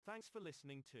Thanks for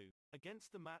listening to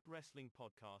Against the Mat Wrestling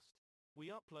Podcast.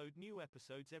 We upload new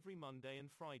episodes every Monday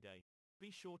and Friday. Be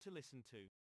sure to listen to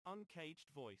Uncaged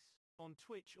Voice on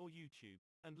Twitch or YouTube,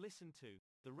 and listen to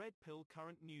the Red Pill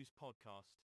Current News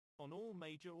Podcast on all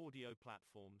major audio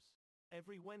platforms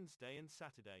every Wednesday and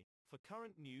Saturday for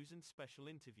current news and special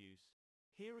interviews.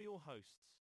 Here are your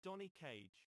hosts, Donnie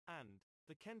Cage and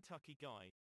the Kentucky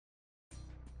Guy.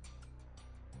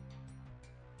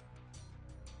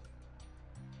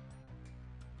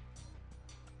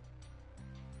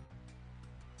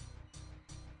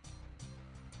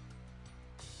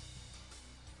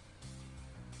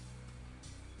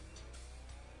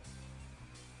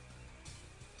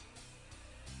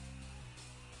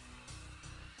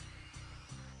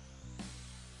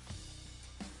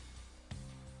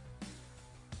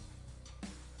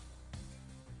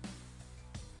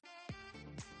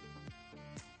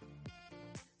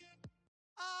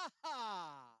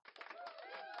 Aha!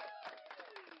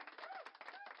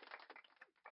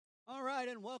 All right,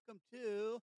 and welcome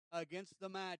to Against the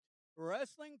Mat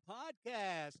Wrestling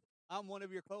Podcast. I'm one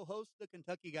of your co-hosts, the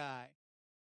Kentucky Guy.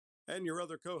 And your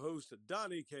other co-host,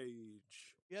 Donnie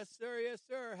Cage. Yes, sir. Yes,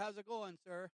 sir. How's it going,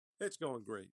 sir? It's going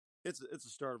great. It's the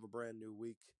start of a brand new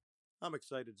week. I'm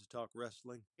excited to talk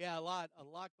wrestling. Yeah, a lot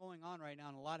going on right now,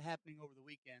 and a lot happening over the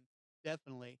weekend,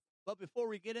 definitely. But before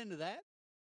we get into that,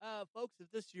 folks,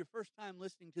 if this is your first time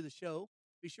listening to the show,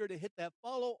 be sure to hit that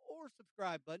follow or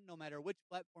subscribe button, no matter which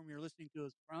platform you're listening to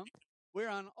us from. We're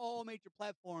on all major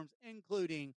platforms,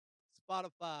 including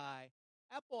Spotify,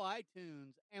 Apple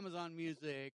iTunes, Amazon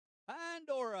Music,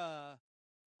 Pandora,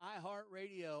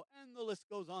 iHeartRadio, and the list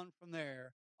goes on from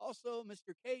there. Also,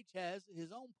 Mr. Cage has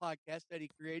his own podcast that he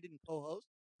created and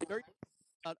co-hosts, very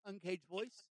about Uncaged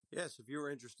Voice. Yes, if you're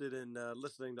interested in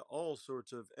listening to all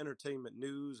sorts of entertainment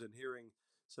news and hearing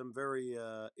some very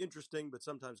interesting but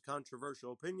sometimes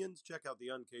controversial opinions, check out the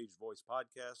Uncaged Voice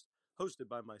podcast, hosted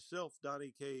by myself,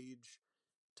 Donnie Cage,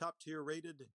 top tier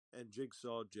rated, and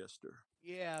Jigsaw Jester.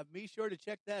 Yeah, be sure to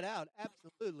check that out.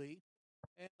 Absolutely.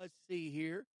 And let's see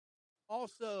here.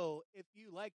 Also, if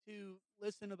you like to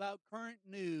listen about current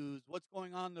news, what's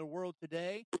going on in the world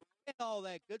today, and all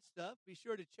that good stuff, be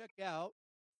sure to check out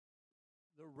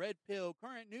the Red Pill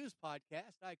Current News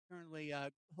Podcast. I currently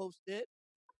host it.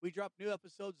 We drop new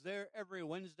episodes there every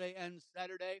Wednesday and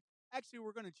Saturday. Actually,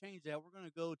 we're going to change that. We're going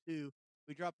to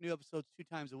we drop new episodes 2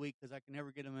 times a week because I can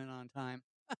never get them in on time.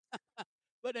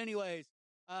 But anyways,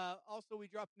 also we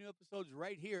drop new episodes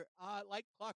right here, like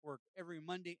clockwork, every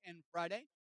Monday and Friday.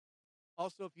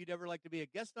 Also, if you'd ever like to be a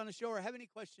guest on the show or have any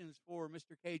questions for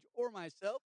Mr. Cage or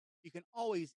myself, you can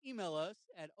always email us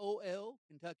at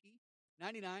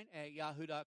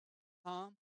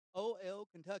olkentucky99@yahoo.com.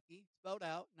 olkentucky, spelled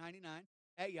out,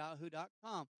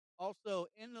 99@yahoo.com. Also,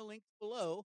 in the links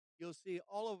below, you'll see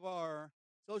all of our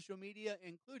social media,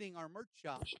 including our merch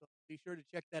shop. So be sure to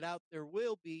check that out. There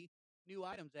will be new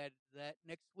items added to that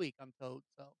next week, I'm told.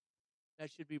 So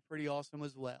that should be pretty awesome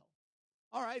as well.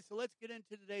 All right, so let's get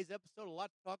into today's episode. A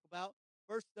lot to talk about.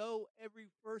 First, though, every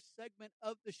first segment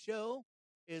of the show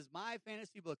is my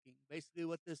fantasy booking. Basically,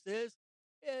 what this is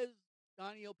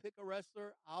Donnie will pick a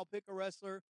wrestler, I'll pick a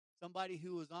wrestler, somebody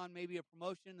who was on maybe a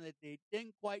promotion that they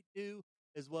didn't quite do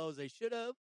as well as they should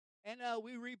have, and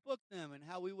we rebook them and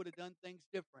how we would have done things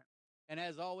different. And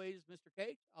as always, Mr.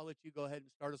 Cage, I'll let you go ahead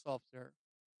and start us off, sir.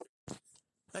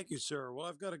 Thank you, sir. Well,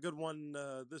 I've got a good one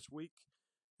this week.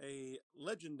 A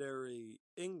legendary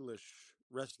English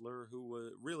wrestler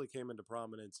who really came into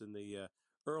prominence in the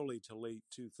early to late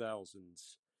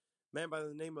 2000s. Man by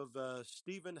the name of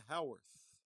Stephen Howarth.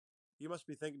 You must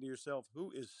be thinking to yourself,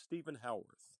 who is Stephen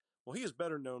Howarth? Well, he is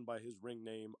better known by his ring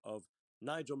name of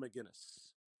Nigel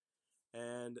McGuinness.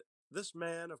 And this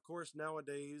man, of course,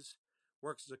 nowadays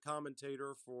works as a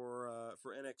commentator for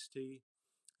NXT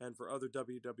and for other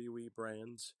WWE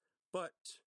brands.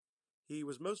 But he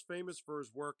was most famous for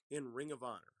his work in Ring of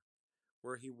Honor,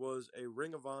 where he was a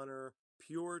Ring of Honor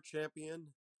Pure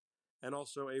Champion and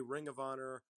also a Ring of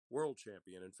Honor World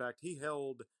Champion. In fact, he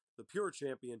held the Pure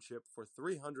Championship for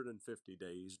 350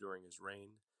 days during his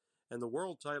reign, and the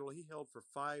World title he held for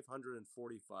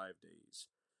 545 days.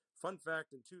 Fun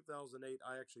fact, in 2008,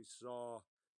 I actually saw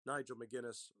Nigel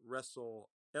McGuinness wrestle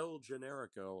El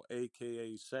Generico,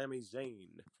 a.k.a. Sami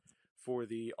Zayn, for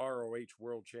the ROH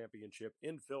World Championship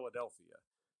in Philadelphia.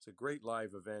 It's a great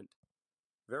live event.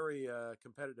 Very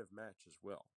competitive match as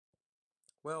well.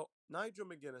 Well, Nigel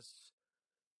McGuinness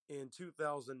in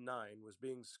 2009 was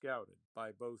being scouted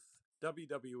by both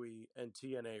WWE and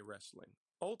TNA Wrestling.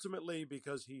 Ultimately,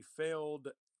 because he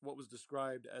failed what was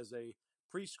described as a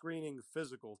pre-screening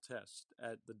physical test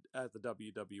at the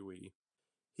WWE,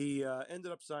 He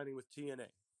ended up signing with TNA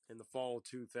in the fall of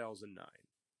 2009.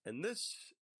 And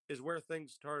this is where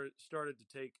things started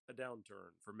to take a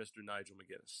downturn for Mr. Nigel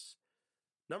McGuinness.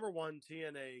 Number one,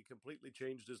 TNA completely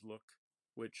changed his look,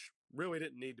 which really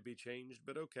didn't need to be changed,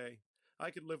 but okay. I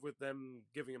could live with them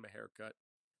giving him a haircut.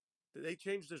 They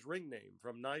changed his ring name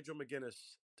from Nigel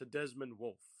McGuinness to Desmond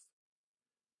Wolfe.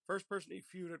 First person he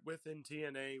feuded with in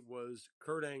TNA was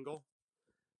Kurt Angle,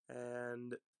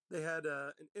 and they had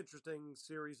an interesting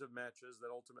series of matches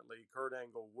that ultimately Kurt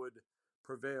Angle would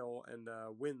prevail and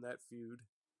win that feud.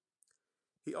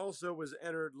 He also was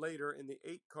entered later in the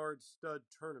 8-card stud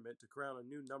tournament to crown a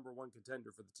new number one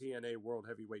contender for the TNA World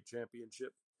Heavyweight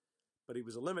Championship, but he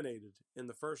was eliminated in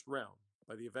the first round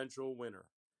by the eventual winner,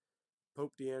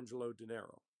 Pope D'Angelo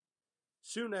Dinero.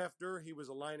 Soon after, he was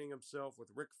aligning himself with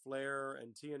Ric Flair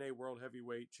and TNA World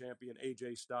Heavyweight Champion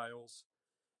AJ Styles,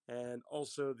 and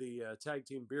also the tag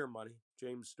team Beer Money,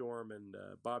 James Storm and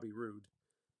Bobby Roode.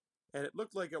 And it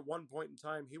looked like at one point in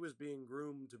time he was being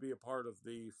groomed to be a part of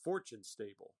the Fortune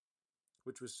stable,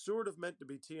 which was sort of meant to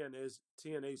be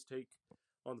TNA's take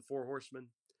on the Four Horsemen.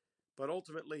 But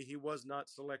ultimately, he was not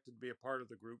selected to be a part of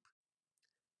the group.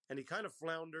 And he kind of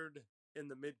floundered in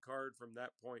the mid-card from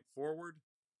that point forward.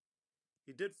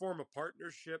 He did form a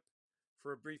partnership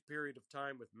for a brief period of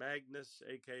time with Magnus,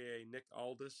 a.k.a. Nick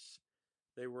Aldis.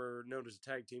 They were known as a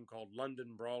tag team called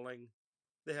London Brawling.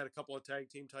 They had a couple of tag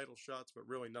team title shots, but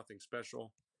really nothing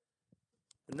special.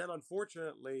 And then,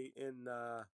 unfortunately, and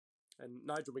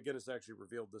Nigel McGuinness actually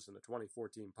revealed this in a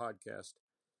 2014 podcast,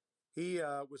 he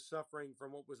was suffering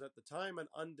from what was at the time an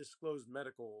undisclosed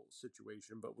medical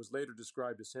situation, but was later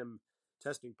described as him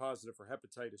testing positive for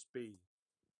hepatitis B.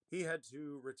 He had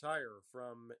to retire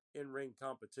from in-ring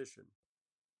competition.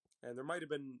 And there might have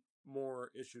been more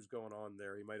issues going on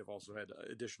there. He might have also had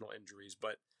additional injuries,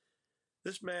 but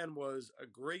this man was a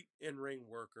great in-ring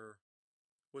worker,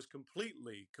 was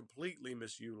completely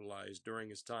misutilized during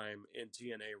his time in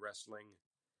TNA wrestling.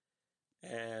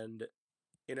 And,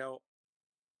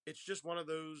 it's just one of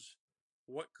those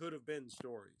what could have been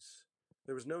stories.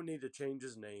 There was no need to change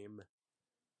his name.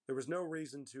 There was no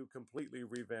reason to completely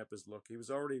revamp his look. He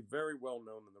was already very well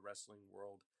known in the wrestling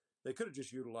world. They could have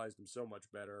just utilized him so much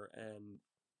better, and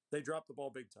they dropped the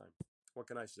ball big time. What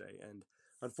can I say? And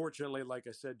unfortunately, like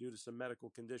I said, due to some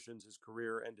medical conditions, his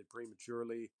career ended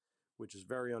prematurely, which is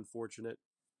very unfortunate.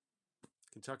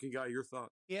 Kentucky guy, your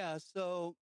thought? Yeah,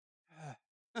 so,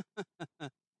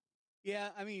 yeah,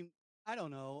 I mean, I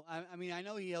don't know. I mean, I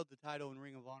know he held the title in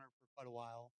Ring of Honor for quite a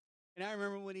while. And I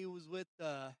remember when he was with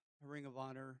Ring of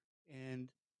Honor, and,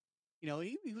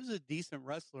 he was a decent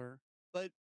wrestler.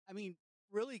 But, I mean,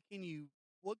 really,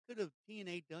 what could have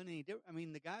TNA done any different? I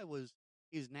mean, the guy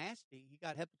he's nasty. He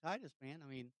got hepatitis, man. I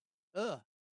mean, ugh.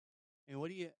 And what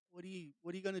are you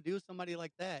going to do with somebody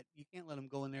like that? You can't let him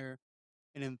go in there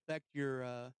and infect your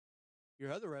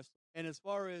other wrestler. And as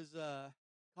far as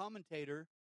commentator,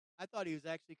 I thought he was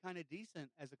actually kind of decent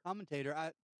as a commentator.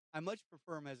 I much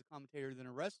prefer him as a commentator than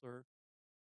a wrestler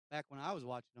back when I was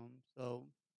watching him. So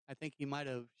I think he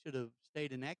should have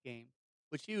stayed in that game.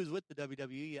 Which he was with the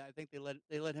WWE. I think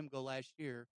they let him go last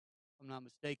year, if I'm not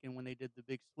mistaken, when they did the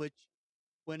big switch.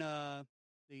 When the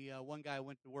one guy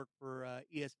went to work for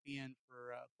ESPN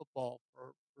for football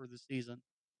for the season.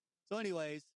 So,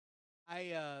 anyways,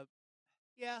 I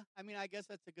yeah, I mean, I guess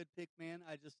that's a good pick, man.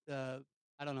 I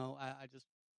don't know. I just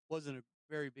wasn't a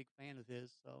very big fan of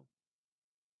his, so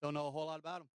don't know a whole lot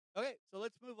about him. Okay, so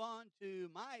let's move on to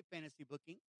my fantasy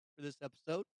booking for this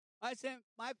episode.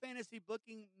 My fantasy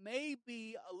booking may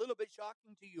be a little bit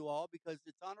shocking to you all because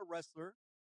it's on a wrestler,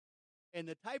 and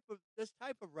this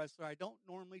type of wrestler I don't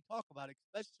normally talk about,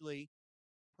 especially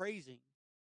praising,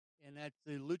 and that's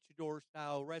the luchador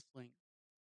style wrestling.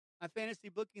 My fantasy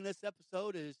booking this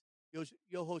episode is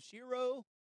Yoshiro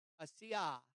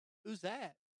Asiya. Who's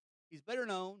that? He's better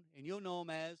known, and you'll know him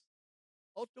as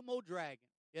Ultimo Dragon.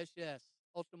 Yes,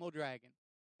 Ultimo Dragon.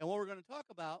 And what we're going to talk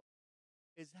about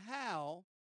is how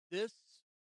this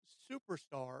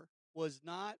superstar was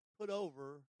not put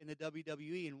over in the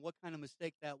WWE and what kind of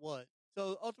mistake that was.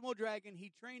 So, Ultimo Dragon,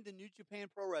 he trained in New Japan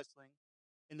Pro Wrestling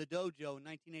in the dojo in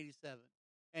 1987.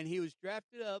 And he was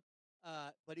drafted up,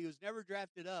 but he was never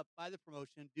drafted up by the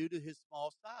promotion due to his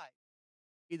small size.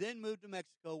 He then moved to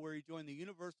Mexico, where he joined the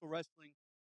Universal Wrestling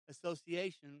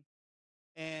Association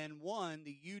and won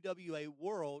the UWA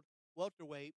World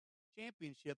Welterweight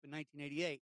Championship in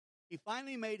 1988. He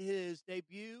finally made his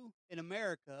debut in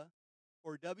America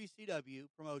for WCW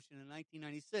promotion in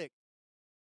 1996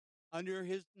 under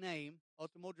his name,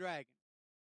 Ultimo Dragon.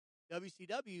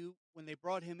 WCW, when they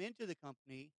brought him into the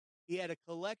company, he had a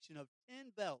collection of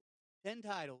 10 belts, 10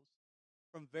 titles,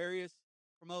 from various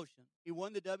promotions. He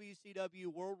won the WCW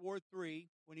World War III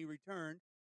when he returned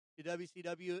to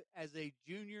WCW as a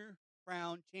junior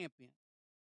crown champion.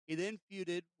 He then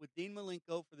feuded with Dean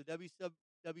Malenko for the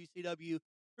WCW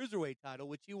Cruiserweight title,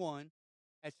 which he won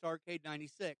at Starrcade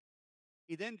 96.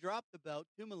 He then dropped the belt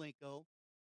to Malenko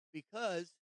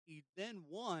because he then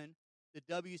won the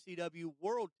WCW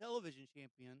World Television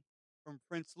Champion from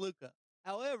Prince Luca.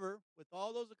 However, with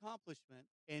all those accomplishments,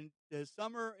 in the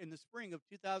spring of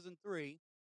 2003,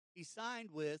 he signed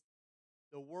with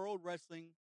the World Wrestling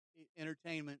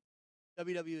Entertainment,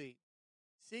 WWE,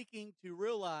 seeking to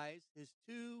realize his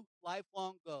two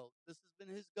lifelong goals. This has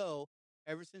been his goal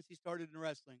ever since he started in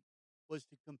wrestling, was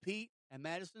to compete at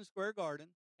Madison Square Garden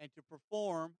and to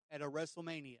perform at a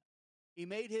WrestleMania. He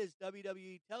made his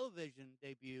WWE television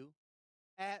debut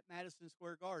at Madison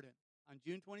Square Garden on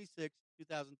June 26,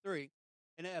 2003,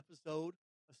 in an episode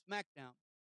of SmackDown,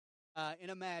 in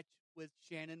a match with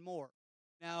Shannon Moore.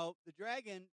 Now, the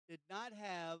Dragon did not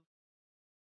have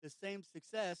the same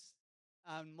success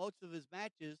on most of his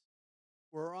matches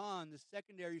were on the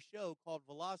secondary show called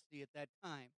Velocity at that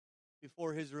time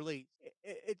before his release.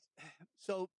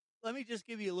 So let me just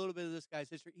give you a little bit of this guy's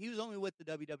history. He was only with the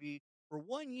WWE for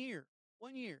 1 year,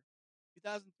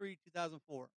 2003,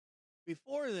 2004.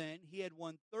 Before then, he had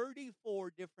won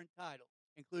 34 different titles,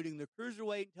 including the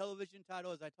Cruiserweight television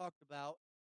title, as I talked about,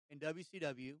 in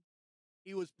WCW.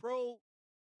 He was Pro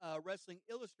Wrestling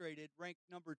Illustrated ranked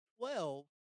number 12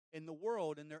 in the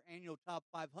world in their annual top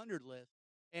 500 list.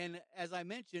 And as I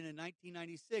mentioned, in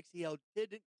 1996, he held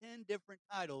 10 different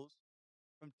titles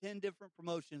from 10 different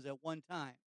promotions at one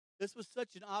time. This was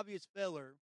such an obvious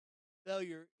failure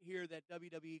here that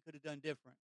WWE could have done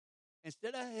different.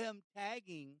 Instead of him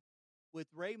tagging with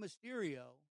Rey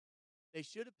Mysterio, they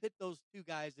should have pit those two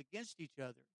guys against each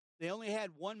other. They only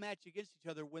had one match against each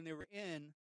other when they were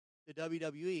in the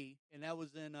WWE, and that was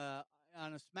on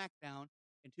a SmackDown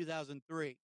in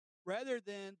 2003. Rather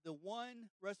than the one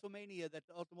WrestleMania that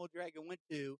the Ultimo Dragon went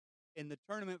to in the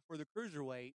tournament for the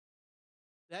Cruiserweight,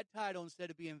 that title,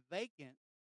 instead of being vacant,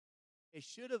 it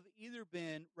should have either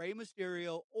been Rey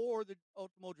Mysterio or the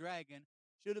Ultimo Dragon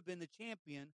should have been the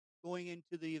champion going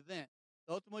into the event.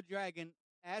 The Ultimo Dragon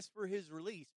asked for his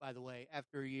release, by the way,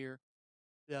 after a year.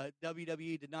 The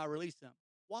WWE did not release him.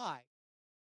 Why?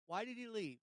 Why did he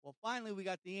leave? Well, finally, we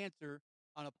got the answer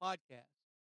on a podcast.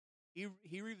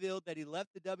 He revealed that he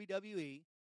left the WWE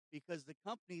because the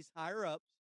company's higher-ups,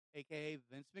 a.k.a.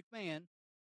 Vince McMahon,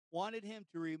 wanted him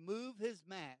to remove his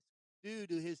mask due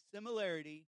to his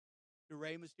similarity to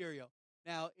Rey Mysterio.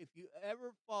 Now, if you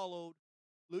ever followed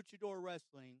luchador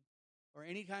wrestling or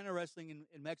any kind of wrestling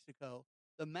in Mexico,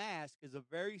 the mask is a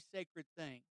very sacred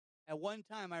thing. At one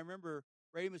time, I remember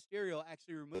Rey Mysterio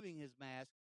actually removing his mask,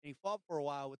 and he fought for a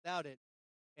while without it,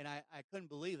 and I couldn't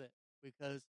believe it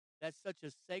because that's such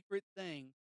a sacred thing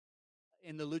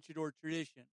in the luchador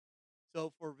tradition.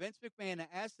 So for Vince McMahon to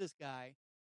ask this guy,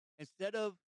 instead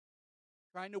of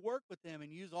trying to work with him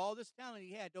and use all this talent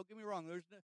he had, don't get me wrong,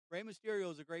 Rey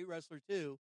Mysterio is a great wrestler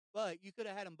too, but you could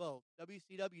have had them both.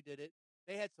 WCW did it.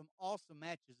 They had some awesome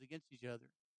matches against each other.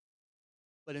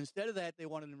 But instead of that, they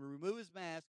wanted him to remove his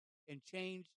mask and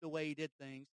change the way he did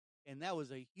things. And that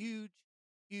was a huge,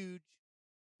 huge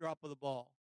drop of the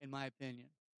ball, in my opinion.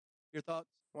 Your thoughts?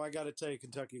 Well, I got to tell you,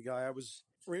 Kentucky guy, I was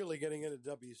really getting into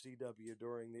WCW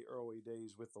during the early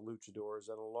days with the Luchadors,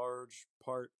 and a large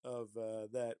part of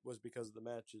that was because of the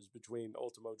matches between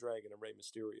Ultimo Dragon and Rey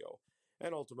Mysterio,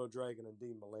 and Ultimo Dragon and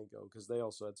Dean Malenko, because they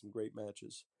also had some great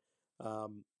matches.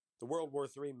 The World War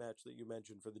III match that you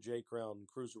mentioned for the J Crown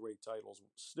Cruiserweight titles,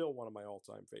 still one of my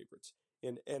all-time favorites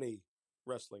in any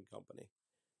wrestling company.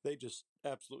 They just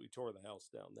absolutely tore the house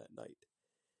down that night.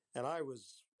 And I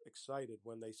was excited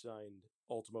when they signed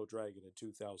Ultimo Dragon in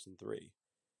 2003.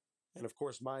 And of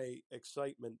course, my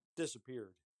excitement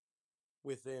disappeared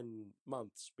within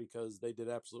months because they did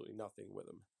absolutely nothing with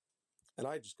him. And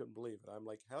I just couldn't believe it. I'm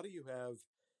like, how do you have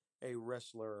a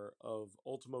wrestler of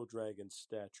Ultimo Dragon's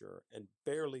stature and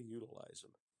barely utilize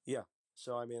him? Yeah.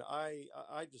 So, I mean, I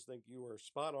just think you were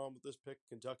spot on with this pick,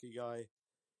 Kentucky guy.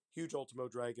 Huge Ultimo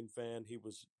Dragon fan. He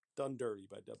was done dirty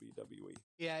by WWE.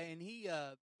 Yeah, and he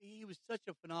was such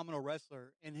a phenomenal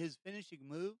wrestler, and his finishing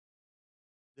move,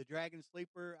 the Dragon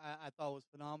Sleeper, I thought was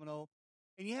phenomenal.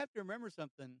 And you have to remember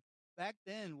something. Back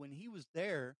then, when he was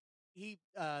there,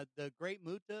 the Great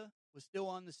Muta was still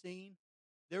on the scene.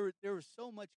 There was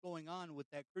so much going on with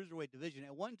that cruiserweight division.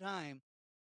 At one time,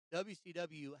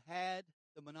 WCW had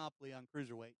the monopoly on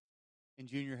cruiserweight and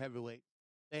junior heavyweight.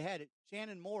 They had it.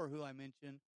 Shannon Moore, who I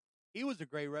mentioned, he was a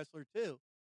great wrestler too.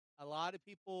 A lot of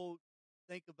people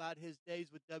think about his days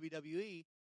with WWE,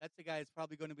 That's a guy that's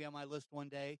probably going to be on my list one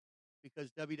day because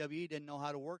WWE didn't know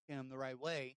how to work him the right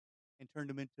way and turned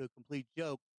him into a complete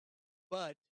joke.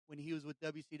 But when he was with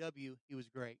WCW, he was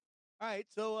great. All right,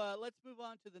 so let's move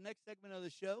on to the next segment of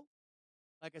the show.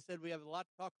 Like I said, we have a lot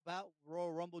to talk about.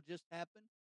 Royal Rumble just happened.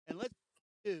 And let's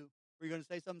do. Were you going to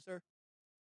say something, sir?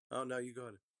 Oh, no, you go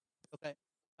ahead. Okay.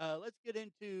 Let's get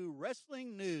into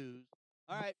wrestling news.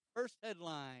 All right, first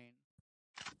headline.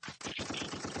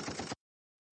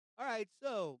 All right,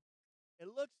 so it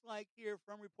looks like here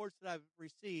from reports that I've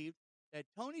received that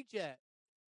Tony Jet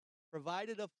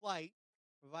provided a flight,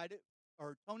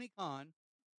 or Tony Khan,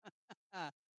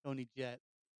 Tony Jet,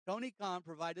 Tony Khan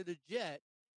provided a jet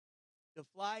to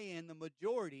fly in the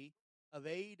majority of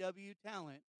AEW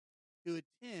talent to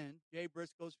attend Jay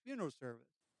Briscoe's funeral service.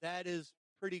 That is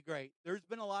pretty great. There's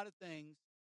been a lot of things,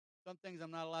 some things I'm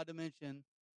not allowed to mention.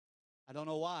 I don't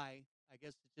know why. I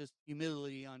guess it's just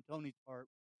humility on Tony's part.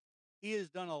 He has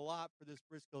done a lot for this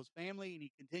Briscoe's family, and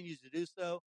he continues to do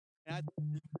so. And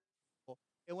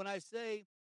and when I say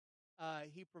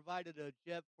he provided a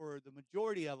jet for the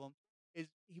majority of them, is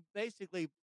he basically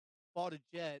bought a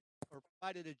jet or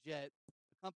provided a jet,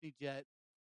 a company jet,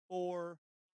 for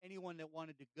anyone that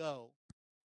wanted to go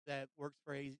that works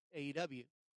for AEW.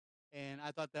 And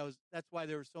I thought that's why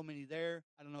there were so many there.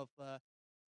 I don't know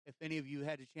if any of you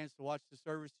had a chance to watch the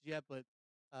service yet, but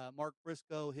Mark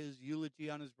Briscoe, his eulogy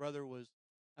on his brother was,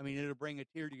 I mean, it'll bring a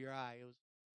tear to your eye.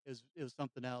 It was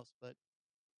something else. But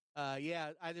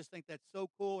yeah, I just think that's so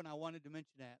cool, and I wanted to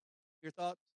mention that. Your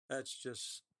thoughts? That's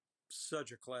just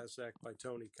such a class act by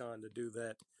Tony Khan to do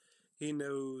that. He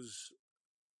knows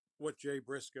what Jay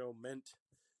Briscoe meant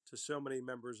to so many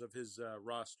members of his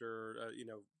roster,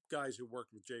 guys who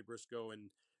worked with Jay Briscoe in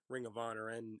Ring of Honor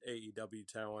and AEW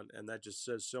talent. And that just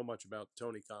says so much about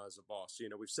Tony Khan as a boss.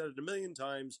 We've said it a million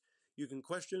times. You can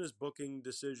question his booking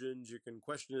decisions. You can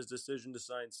question his decision to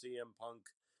sign CM Punk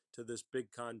to this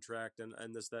big contract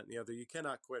and this, that, and the other. You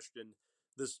cannot question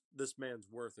this man's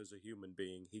worth as a human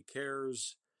being. He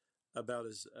cares about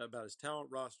his talent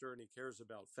roster, and he cares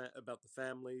about the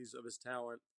families of his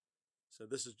talent. So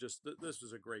this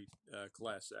was a great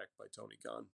class act by Tony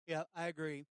Khan. Yeah, I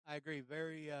agree. I agree.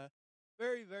 Very,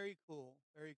 very, very cool.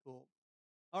 Very cool.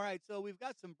 All right, so we've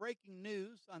got some breaking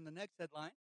news on the next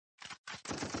headline.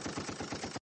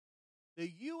 The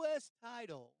U.S.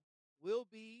 title will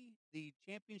be the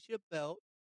championship belt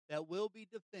that will be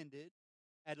defended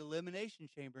at Elimination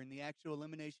Chamber in the actual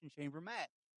Elimination Chamber match.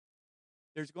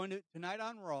 There's going to, tonight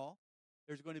on Raw,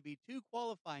 there's going to be 2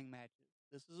 qualifying matches.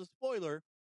 This is a spoiler.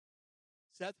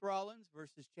 Seth Rollins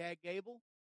versus Chad Gable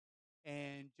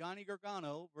and Johnny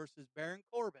Gargano versus Baron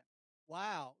Corbin.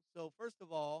 Wow. So first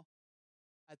of all,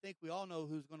 I think we all know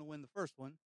who's going to win the first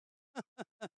one.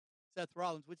 Seth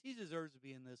Rollins, which he deserves to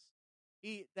be in this.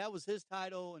 That was his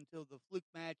title until the fluke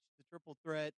match, the triple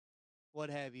threat, what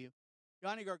have you.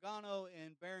 Johnny Gargano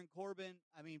and Baron Corbin.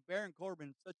 I mean, Baron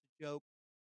Corbin, such a joke.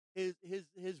 His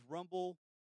Rumble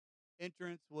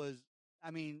entrance was.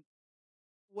 I mean,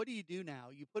 what do you do now?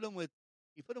 You put him with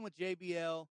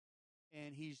JBL,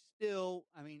 and he's still.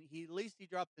 I mean, he at least he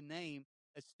dropped the name,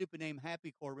 a stupid name,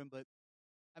 Happy Corbin. But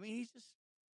I mean,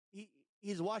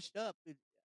 he's washed up.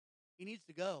 He needs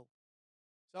to go.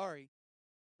 Sorry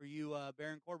for you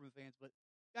Baron Corbin fans, but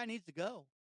guy needs to go.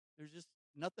 There's just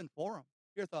nothing for him.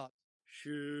 Your thoughts?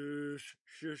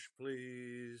 Shush,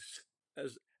 please.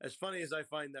 As funny as I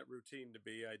find that routine to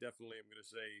be, I definitely am going to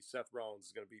say Seth Rollins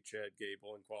is going to beat Chad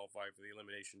Gable and qualify for the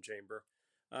Elimination Chamber.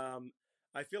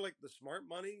 I feel like the smart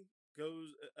money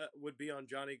would be on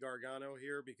Johnny Gargano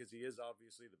here because he is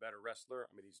obviously the better wrestler.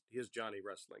 I mean, he is Johnny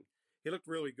wrestling. He looked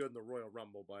really good in the Royal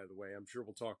Rumble, by the way. I'm sure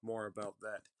we'll talk more about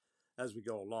that as we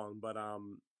go along. But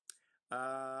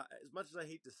as much as I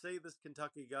hate to say this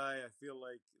Kentucky guy, I feel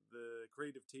like the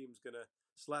creative team's going to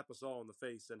slap us all in the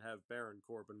face and have Baron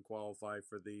Corbin qualify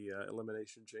for the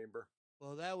Elimination Chamber.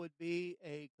 Well, that would be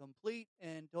a complete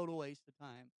and total waste of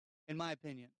time, in my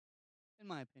opinion. In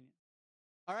my opinion.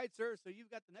 All right, sir. So you've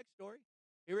got the next story.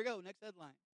 Here we go. Next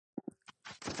headline.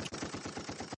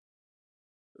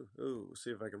 Ooh, see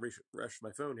if I can refresh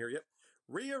my phone here. Yep.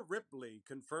 Rhea Ripley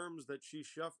confirms that she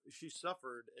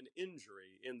suffered an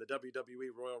injury in the WWE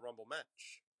Royal Rumble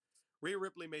match. Rhea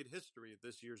Ripley made history at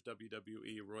this year's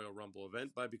WWE Royal Rumble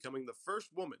event by becoming the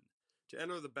first woman to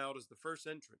enter the bout as the first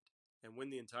entrant and win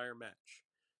the entire match.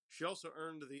 She also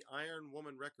earned the Iron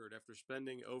Woman record after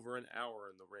spending over an hour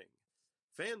in the ring.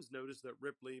 Fans noticed that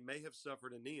Ripley may have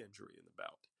suffered a knee injury in the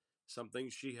bout, something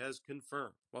she has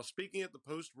confirmed. While speaking at the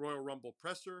post-Royal Rumble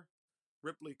presser,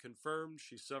 Ripley confirmed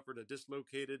she suffered a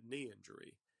dislocated knee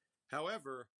injury.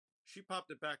 However, she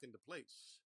popped it back into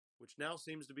place, which now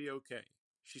seems to be okay.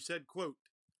 She said, quote,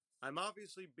 "I'm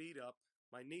obviously beat up.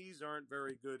 My knees aren't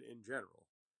very good in general.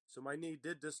 So my knee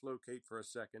did dislocate for a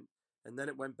second, and then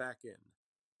it went back in.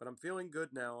 But I'm feeling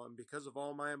good now, and because of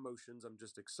all my emotions, I'm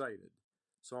just excited.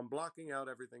 So I'm blocking out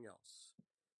everything else.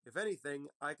 If anything,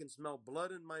 I can smell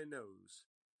blood in my nose,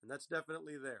 and that's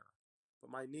definitely there.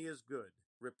 But my knee is good,"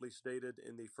 Ripley stated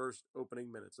in the first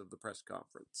opening minutes of the press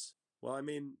conference. Well, I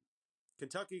mean,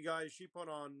 Kentucky, guys, she put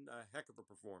on a heck of a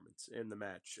performance in the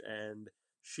match, and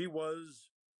she was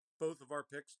both of our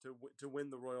picks to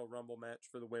win the Royal Rumble match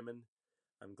for the women.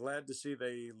 I'm glad to see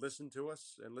they listen to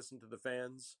us and listen to the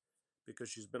fans, because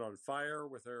she's been on fire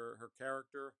with her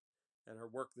character and her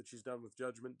work that she's done with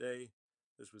Judgment Day.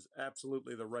 This was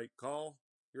absolutely the right call.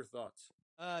 Your thoughts?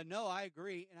 No, I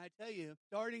agree. And I tell you,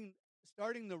 starting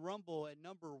the Rumble at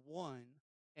number 1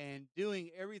 and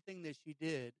doing everything that she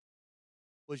did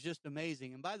was just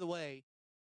amazing. And by the way,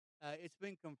 it's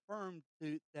been confirmed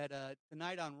that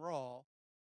tonight on Raw,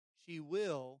 she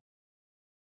will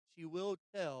she will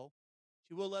tell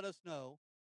she will let us know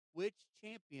which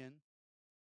champion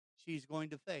she's going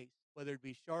to face, whether it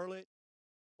be Charlotte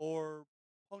or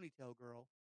Ponytail Girl,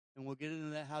 and we'll get into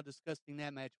that, how disgusting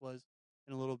that match was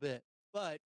in a little bit.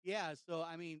 But yeah, so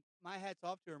I mean, my hats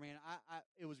off to her, man.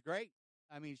 It was great.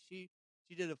 I mean, she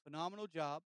did a phenomenal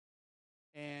job,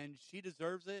 and she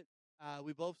deserves it.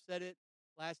 We both said it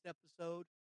last episode.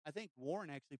 I think Warren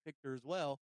actually picked her as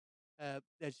well.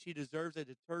 That she deserves it.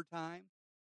 It's her time,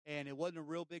 and it wasn't a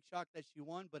real big shock that she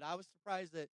won. But I was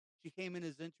surprised that she came in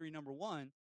as entry number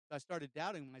 1. So I started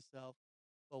doubting myself.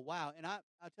 But wow. And I'll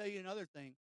tell you another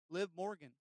thing. Liv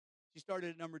Morgan, she started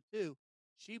at number 2.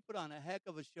 She put on a heck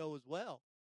of a show as well.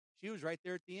 She was right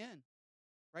there at the end.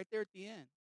 Right there at the end.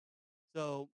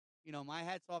 So, my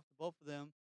hat's off to both of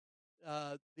them.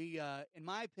 In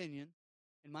my opinion,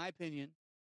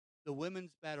 the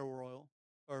women's battle royal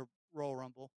or Royal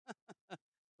Rumble,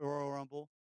 the Royal Rumble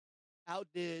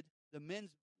outdid the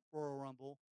men's Royal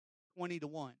Rumble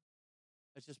 20-1.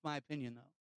 That's just my opinion,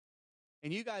 though.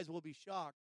 And you guys will be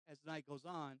shocked as the night goes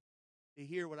on to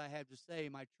hear what I have to say,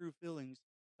 my true feelings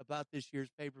about this year's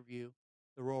pay-per-view,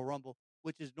 the Royal Rumble,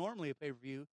 which is normally a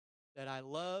pay-per-view that I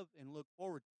love and look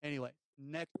forward to. Anyway,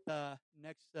 next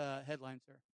headline,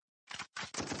 sir.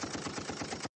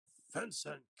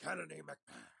 Vincent Kennedy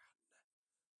McMahon,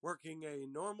 working a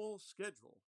normal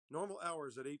schedule, normal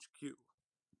hours at HQ.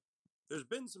 There's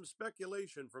been some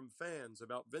speculation from fans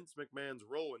about Vince McMahon's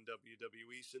role in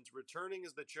WWE since returning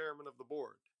as the chairman of the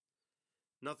board.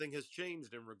 Nothing has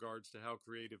changed in regards to how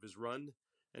creative is run,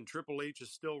 and Triple H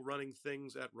is still running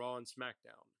things at Raw and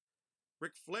SmackDown.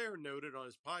 Ric Flair noted on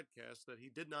his podcast that he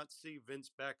did not see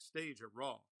Vince backstage at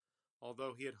Raw,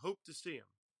 although he had hoped to see him.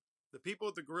 The people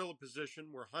at the gorilla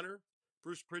position were Hunter,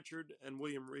 Bruce Pritchard, and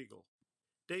William Regal.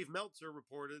 Dave Meltzer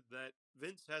reported that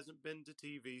Vince hasn't been to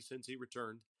TV since he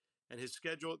returned, and his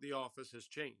schedule at the office has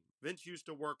changed. Vince used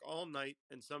to work all night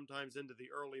and sometimes into the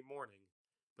early morning,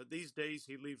 but these days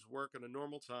he leaves work at a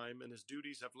normal time and his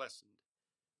duties have lessened.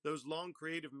 Those long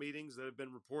creative meetings that have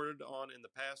been reported on in the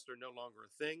past are no longer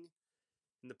a thing.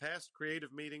 In the past,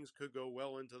 creative meetings could go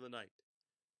well into the night.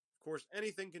 Of course,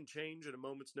 anything can change at a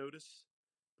moment's notice,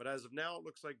 but as of now, it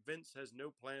looks like Vince has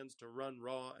no plans to run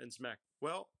Raw and Smack.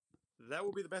 Well, that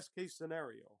will be the best case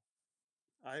scenario.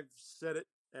 I've said it,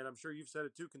 and I'm sure you've said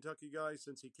it too, Kentucky guy,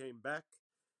 since he came back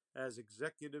as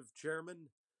executive chairman.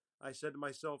 I said to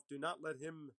myself, do not let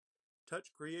him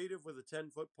touch creative with a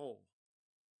 10-foot pole.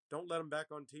 Don't let him back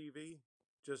on TV.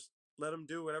 Just let him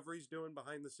do whatever he's doing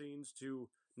behind the scenes to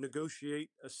negotiate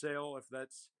a sale if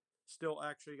that's still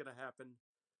actually going to happen.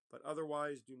 But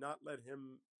otherwise, do not let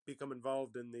him become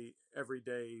involved in the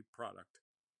everyday product.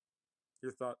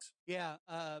 Your thoughts? Yeah,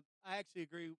 I actually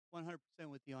agree 100%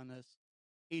 with you on this.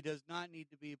 He does not need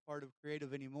to be a part of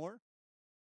creative anymore.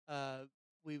 Uh,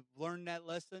 we've learned that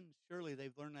lesson. Surely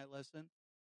they've learned that lesson.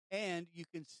 And you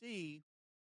can see,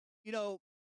 you know,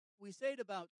 we say it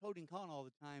about Cody and Khan all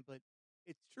the time, but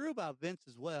it's true about Vince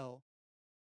as well.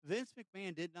 Vince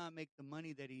McMahon did not make the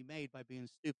money that he made by being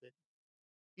stupid.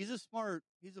 He's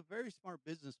a very smart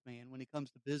businessman when it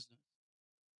comes to business.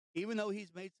 Even though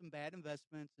he's made some bad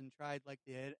investments and tried like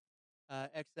the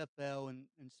XFL and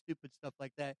stupid stuff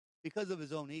like that because of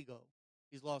his own ego,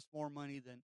 he's lost more money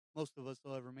than most of us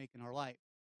will ever make in our life.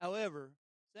 However,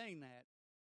 saying that,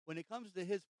 when it comes to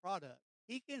his product,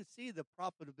 he can see the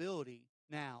profitability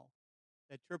now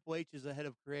that Triple H is ahead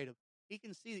of creative.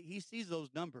 He sees those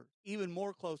numbers even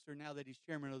more closer now that he's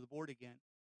chairman of the board again.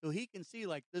 So he can see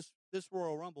like this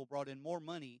Royal Rumble brought in more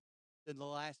money than the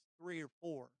last 3 or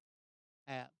 4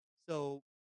 have. So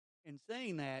in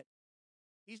saying that,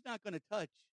 he's not going to touch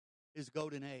his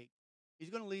golden egg. He's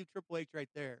going to leave Triple H right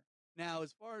there. Now,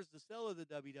 as far as the sell of the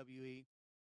WWE,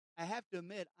 I have to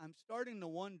admit, I'm starting to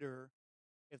wonder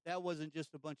if that wasn't just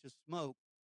a bunch of smoke,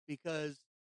 because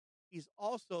they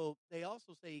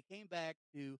also say he came back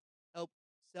to help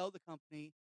sell the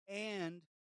company and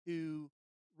to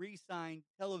re-sign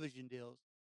television deals.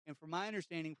 And from my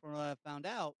understanding, from what I found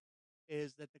out,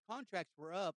 is that the contracts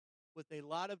were up with a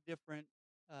lot of different,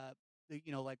 uh,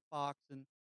 like Fox and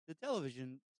the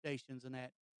television stations and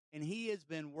that. And he has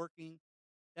been working.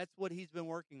 That's what he's been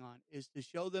working on, is to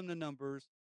show them the numbers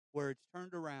where it's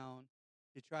turned around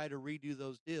to try to redo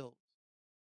those deals.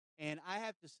 And I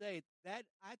have to say that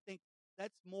I think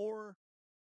that's more,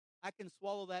 I can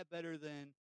swallow that better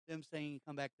than them saying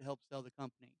come back to help sell the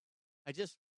company. I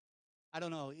just, I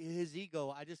don't know, his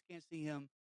ego, I just can't see him.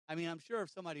 I mean, I'm sure if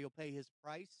somebody will pay his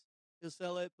price, he'll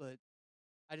sell it, but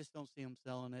I just don't see him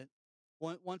selling it.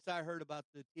 Once I heard about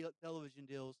the television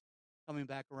deals coming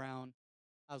back around,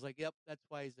 I was like, yep, that's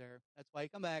why he's there. That's why he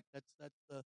come back.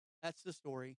 That's the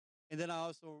story. And then I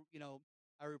also,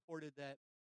 I reported that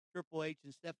Triple H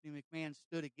and Stephanie McMahon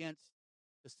stood against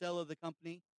the sale of the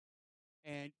company,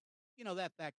 and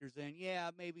that factors in. Yeah,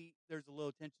 maybe there's a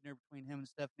little tension there between him and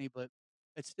Stephanie, but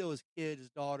it's still his kid, his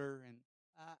daughter, and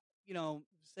uh,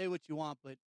 say what you want,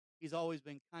 but he's always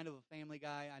been kind of a family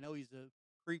guy. I know he's a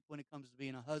creep when it comes to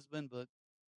being a husband, but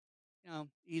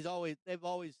they've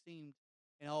always seemed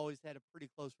and always had a pretty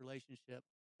close relationship.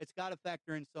 It's got to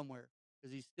factor in somewhere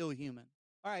because he's still human.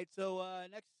 All right, so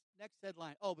next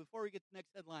headline. Oh, before we get to the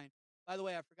next headline, by the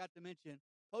way, I forgot to mention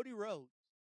Cody Rhodes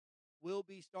will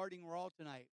be starting Raw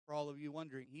tonight. For all of you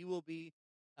wondering, he will be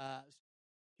uh,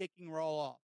 kicking Raw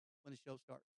off when the show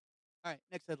starts. All right,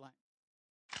 next headline.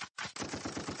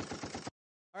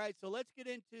 All right, so let's get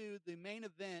into the main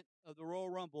event of the Royal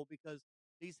Rumble, because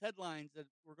these headlines that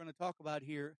we're going to talk about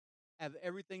here have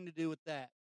everything to do with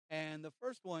that. And the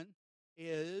first one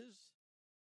is,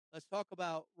 let's talk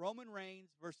about Roman Reigns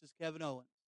versus Kevin Owens.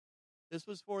 This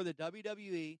was for the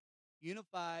WWE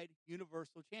Unified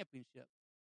Universal Championship.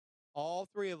 All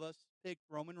three of us picked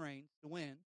Roman Reigns to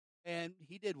win, and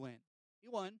he did win. He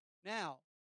won. Now,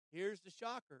 here's the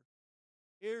shocker.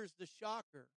 Here's the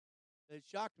shocker that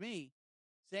shocked me.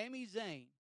 Sami Zayn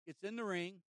gets in the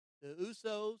ring. The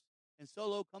Usos and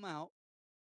Solo come out.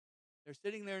 They're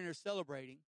sitting there and they're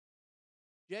celebrating.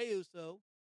 Jey Uso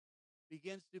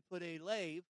begins to put a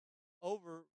lave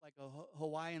over, like a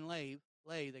Hawaiian lei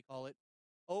they call it,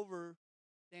 over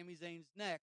Sami Zayn's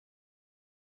neck.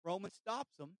 Roman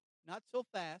stops him, not so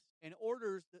fast, and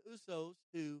orders the Usos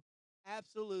to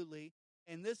absolutely,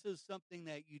 and this is something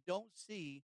that you don't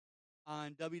see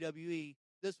on WWE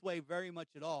this way very much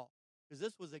at all, because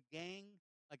this was like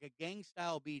a gang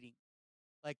style beating.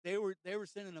 Like they were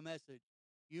sending a message: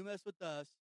 you mess with us,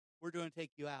 we're going to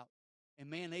take you out. And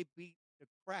man, they beat the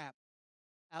crap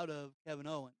out of Kevin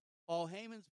Owens. Paul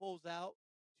Heyman pulls out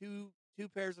two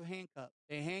pairs of handcuffs.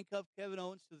 They handcuff Kevin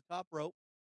Owens to the top rope,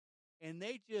 and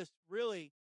they just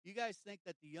really. You guys think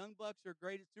that the Young Bucks are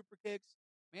great at super kicks?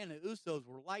 Man, the Usos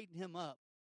were lighting him up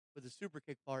with a super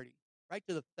kick party right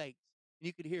to the face. And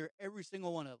you could hear every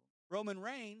single one of them. Roman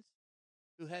Reigns,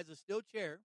 who has a steel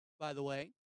chair, by the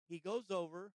way, he goes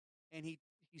over and he's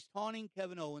taunting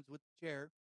Kevin Owens with the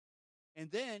chair, and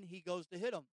then he goes to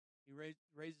hit him. He raises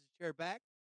the chair back.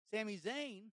 Sami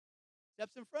Zayn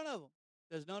steps in front of him.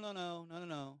 Says, no, no, no, no, no,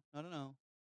 no, no, no, no.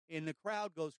 And the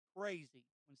crowd goes crazy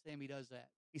when Sami does that.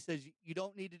 He says, you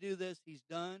don't need to do this. He's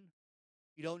done.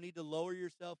 You don't need to lower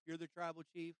yourself. You're the tribal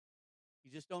chief.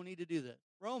 You just don't need to do this.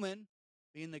 Roman,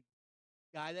 being the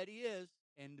guy that he is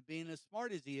and being as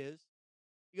smart as he is,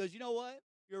 he goes, you know what?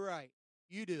 You're right.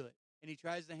 You do it. And he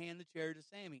tries to hand the chair to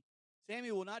Sami.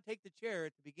 Sami will not take the chair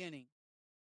at the beginning.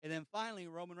 And then finally,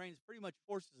 Roman Reigns pretty much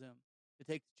forces him to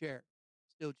take the chair,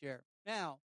 steel chair.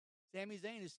 Now, Sami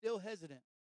Zayn is still hesitant.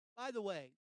 By the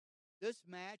way, this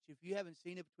match, if you haven't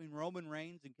seen it, between Roman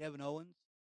Reigns and Kevin Owens,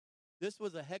 this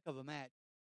was a heck of a match.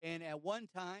 And at one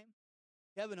time,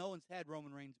 Kevin Owens had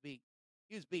Roman Reigns beat.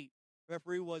 He was beat.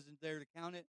 Referee wasn't there to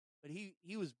count it, but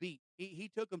he was beat.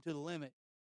 He took him to the limit.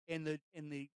 And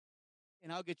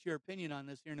I'll get your opinion on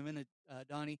this here in a minute,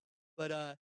 Donnie.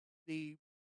 But the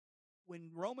when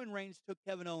Roman Reigns took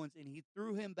Kevin Owens and he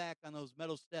threw him back on those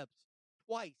metal steps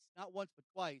twice, not once but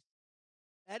twice,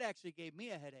 that actually gave me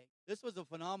a headache. This was a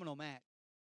phenomenal match.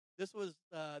 This was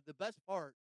the best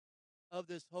part of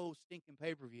this whole stinking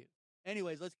pay-per-view.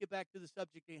 Anyways, let's get back to the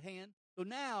subject at hand. So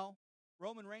now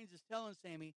Roman Reigns is telling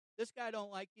Sami, this guy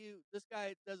don't like you. This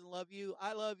guy doesn't love you.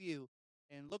 I love you.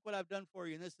 And look what I've done for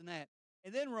you and this and that.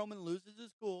 And then Roman loses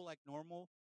his cool like normal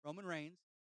Roman Reigns.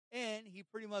 And he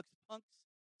pretty much punks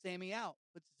Sami out,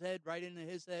 puts his head right into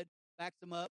his head, backs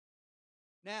him up.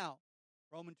 Now,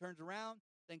 Roman turns around,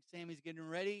 thinks Sammy's getting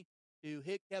ready to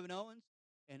hit Kevin Owens,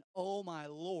 and oh my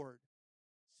Lord,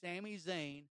 Sami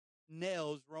Zayn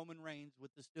nails Roman Reigns with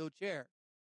the steel chair.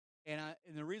 And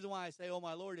the reason why I say oh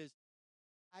my Lord is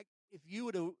I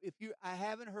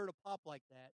haven't heard a pop like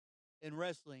that in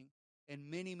wrestling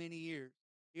in many, many years.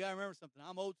 You gotta remember something.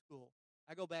 I'm old school.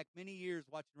 I go back many years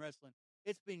watching wrestling.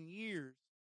 It's been years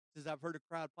since I've heard a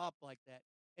crowd pop like that.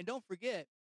 And don't forget,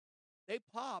 they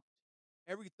popped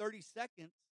every 30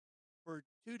 seconds for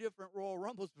 2 different Royal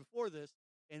Rumbles before this,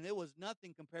 and it was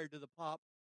nothing compared to the pop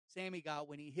Sammy got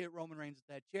when he hit Roman Reigns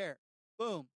with that chair.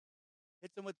 Boom.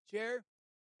 Hits him with the chair.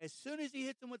 As soon as he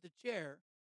hits him with the chair,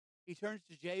 he turns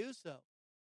to Jey Uso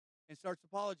and starts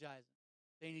apologizing,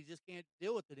 saying he just can't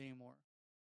deal with it anymore.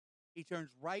 He turns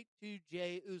right to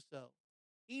Jey Uso.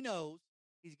 He knows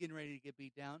he's getting ready to get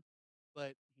beat down,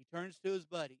 but he turns to his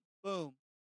buddy. Boom.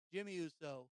 Jimmy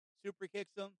Uso super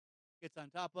kicks him, gets on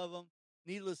top of him.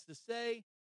 Needless to say,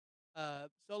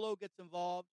 Solo gets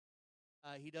involved.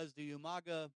 He does the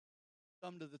Umaga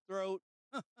thumb to the throat.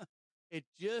 it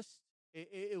just,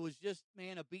 it was just,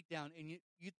 man, a beatdown. And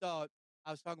you thought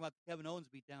I was talking about the Kevin Owens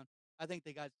beatdown. I think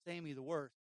they got Sammy the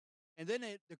worst. And then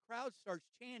the crowd starts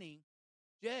chanting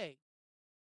Jay.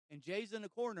 And Jay's in the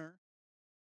corner.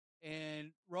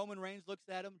 And Roman Reigns looks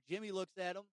at him. Jimmy looks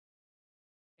at him.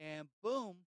 And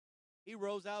boom, he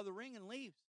rolls out of the ring and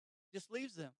leaves. Just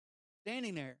leaves them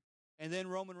standing there. And then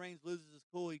Roman Reigns loses his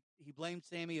cool. He blames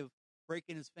Sammy of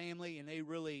breaking his family. And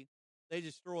they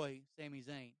destroy Sami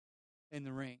Zayn in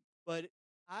the ring. But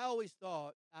I always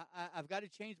thought, I've got to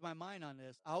change my mind on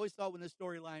this. I always thought when this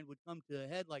storyline would come to a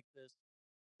head like this,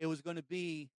 it was going to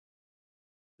be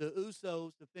the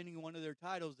Usos defending one of their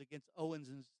titles against Owens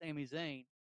and Sami Zayn.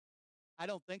 I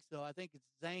don't think so. I think it's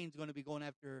Zayn's going to be going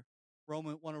after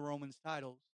one of Roman's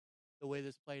titles, the way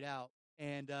this played out.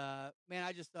 And, man,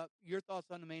 I just thought, your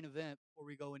thoughts on the main event before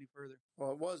we go any further?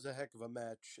 Well, it was a heck of a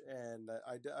match, and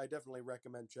I definitely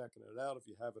recommend checking it out if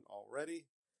you haven't already.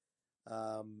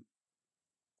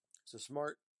 It's a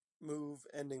smart move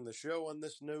ending the show on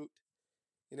this note.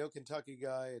 You know, Kentucky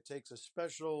guy, it takes a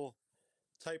special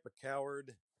type of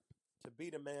coward to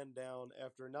beat a man down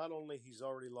after not only he's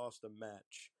already lost a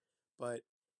match, but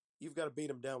you've got to beat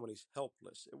him down when he's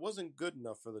helpless. It wasn't good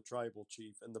enough for the tribal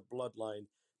chief and the bloodline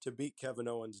to beat Kevin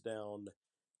Owens down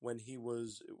when he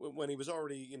was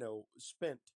already,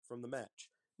 spent from the match.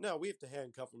 No, we have to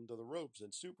handcuff him to the ropes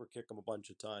and super kick him a bunch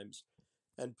of times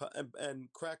and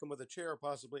crack him with a chair,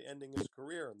 possibly ending his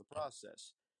career in the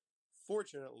process.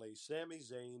 Fortunately, Sami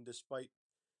Zayn, despite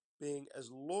being as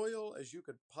loyal as you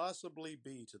could possibly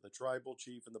be to the tribal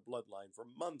chief and the bloodline for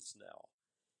months now,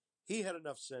 he had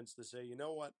enough sense to say, you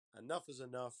know what, enough is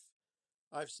enough.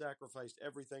 I've sacrificed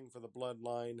everything for the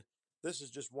bloodline. This is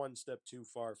just one step too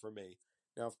far for me.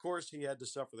 Now, of course, he had to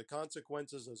suffer the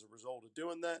consequences as a result of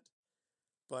doing that,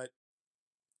 but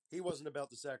he wasn't about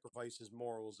to sacrifice his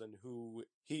morals and who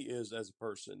he is as a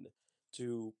person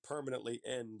to permanently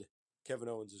end Kevin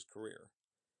Owens' career.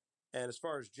 And as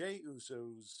far as Jey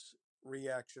Uso's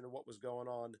reaction to what was going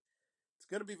on, it's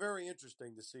going to be very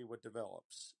interesting to see what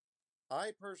develops.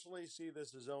 I personally see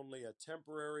this as only a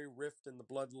temporary rift in the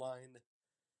bloodline.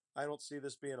 I don't see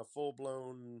this being a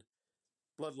full-blown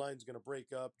bloodline's going to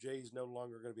break up. Jay's no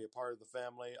longer going to be a part of the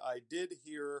family. I did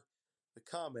hear the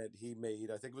comment he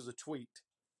made, I think it was a tweet,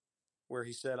 where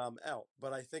he said, I'm out.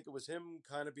 But I think it was him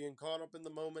kind of being caught up in the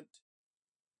moment.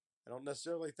 I don't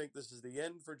necessarily think this is the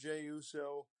end for Jey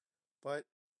Uso, but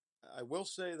I will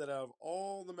say that out of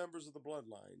all the members of the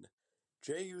bloodline,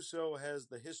 Jey Uso has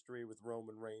the history with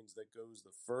Roman Reigns that goes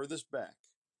the furthest back.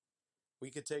 We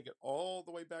could take it all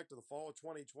the way back to the fall of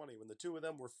 2020 when the two of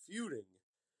them were feuding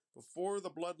before the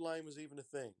bloodline was even a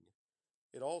thing.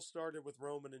 It all started with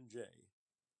Roman and Jey.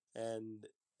 And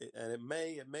it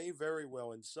may very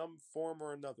well, in some form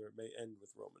or another, it may end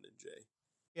with Roman and Jey.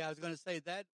 Yeah, I was going to say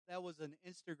that was an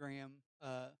Instagram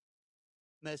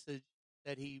message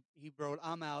that he wrote,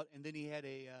 I'm out, and then he had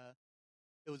it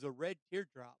was a red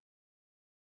teardrop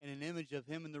and an image of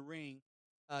him in the ring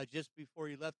just before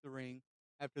he left the ring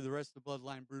after the rest of the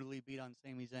bloodline brutally beat on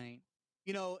Sami Zayn.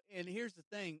 You know, and here's the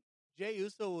thing. Jey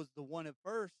Uso was the one at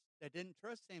first that didn't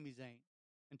trust Sami Zayn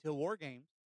until War Games.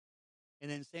 And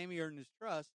then Sami earned his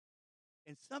trust.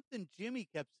 And something Jimmy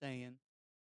kept saying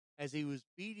as he was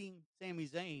beating Sami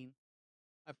Zayn,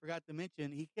 I forgot to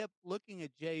mention, he kept looking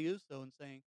at Jey Uso and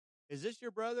saying, is this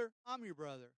your brother? I'm your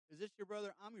brother. Is this your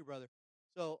brother? I'm your brother.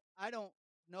 So I don't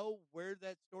know where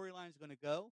that storyline is going to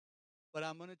go, but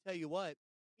I'm going to tell you what,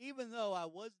 even though I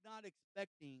was not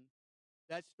expecting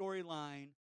that storyline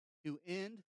to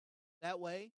end that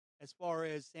way, as far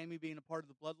as Sami being a part of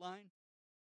the bloodline.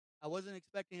 I wasn't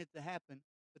expecting it to happen,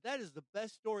 but that is the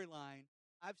best storyline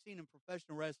I've seen in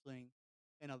professional wrestling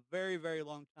in a very, very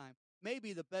long time.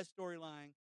 Maybe the best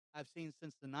storyline I've seen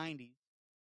since the 90s,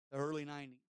 the early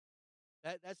 90s.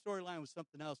 That storyline was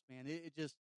something else, man.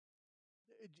 It's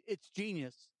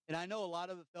genius. And I know a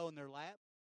lot of it fell in their lap,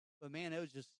 but man, it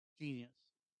was just genius.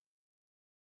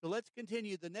 So let's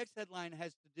continue. The next headline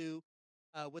has to do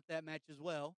with that match as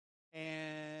well.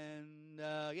 And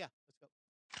yeah, let's go.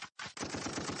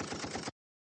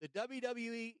 The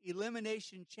WWE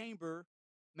Elimination Chamber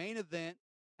main event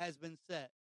has been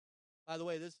set. By the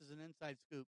way, this is an inside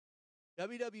scoop.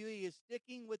 WWE is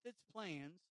sticking with its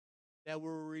plans that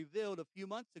were revealed a few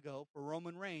months ago for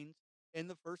Roman Reigns in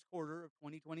the first quarter of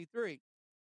 2023.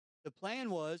 The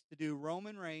plan was to do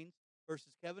Roman Reigns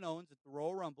versus Kevin Owens at the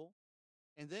Royal Rumble,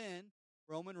 and then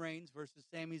Roman Reigns versus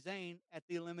Sami Zayn at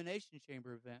the Elimination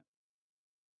Chamber event.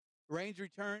 Reigns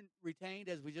retained,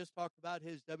 as we just talked about,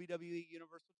 his WWE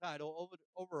Universal title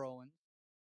over Owens.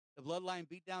 The Bloodline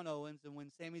beat down Owens, and when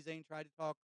Sami Zayn tried to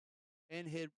talk and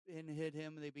hit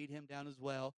him, they beat him down as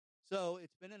well. So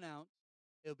it's been announced.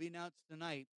 It'll be announced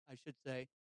tonight, I should say,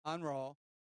 on Raw.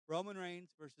 Roman Reigns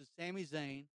versus Sami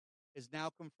Zayn is now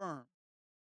confirmed,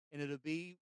 and it'll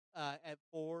be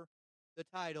for the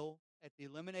title at the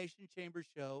Elimination Chamber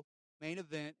show main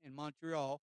event in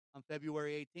Montreal on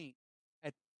February 18th.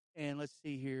 And let's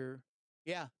see here.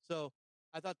 Yeah, so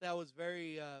I thought that was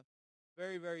very,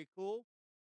 very cool.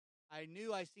 I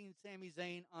knew I seen Sami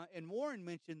Zayn, and Warren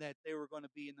mentioned that they were going to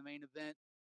be in the main event.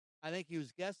 I think he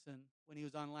was guessing when he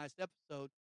was on last episode,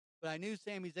 but I knew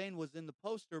Sami Zayn was in the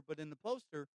poster. But in the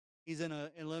poster, he's in an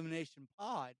elimination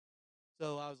pod.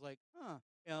 So I was like, huh,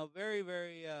 very,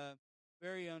 very,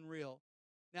 very unreal.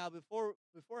 Now, before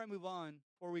I move on,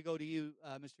 before we go to you,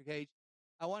 Mr. Cage,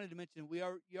 I wanted to mention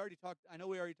you already talked. I know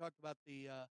we already talked about the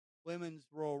women's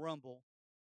Royal Rumble,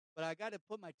 but I got to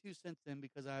put my 2 cents in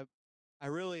because I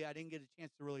didn't get a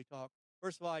chance to really talk.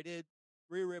 First of all, I did.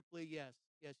 Rhea Ripley, yes,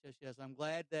 yes, yes, yes. I'm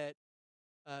glad that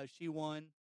she won,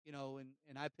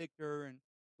 and I picked her, and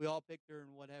we all picked her,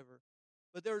 and whatever.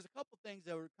 But there was a couple things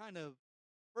that were kind of.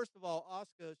 First of all,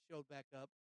 Asuka showed back up,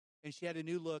 and she had a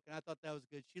new look, and I thought that was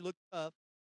good. She looked tough.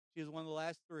 She was one of the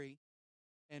last three,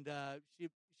 and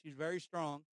she's very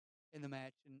strong in the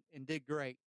match and did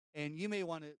great. And you may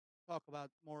want to talk about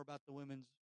more about the women's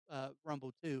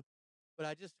Rumble too, but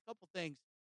I just a couple things.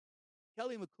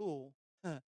 Kelly McCool,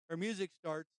 her music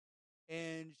starts,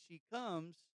 and she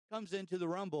comes into the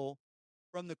Rumble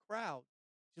from the crowd.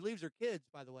 She leaves her kids,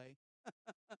 by the way,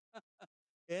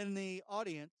 in the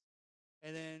audience,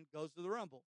 and then goes to the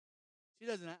Rumble. She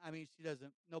doesn't,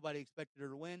 nobody expected her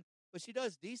to win, but she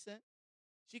does decent.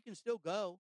 She can still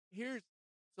go. Here's,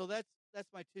 so that's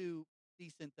my two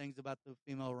decent things about the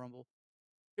female Rumble.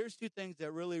 Here's two things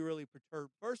that really, really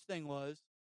perturbed. First thing was,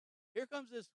 here comes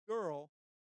this girl,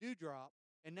 Dewdrop,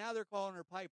 and now they're calling her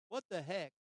Piper. What the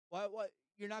heck? What?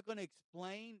 You're not going to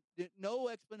explain? No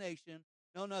explanation,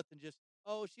 no nothing. Just,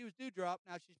 oh, she was Dewdrop,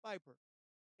 now she's Piper.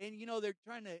 And, they're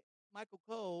trying to, Michael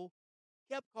Cole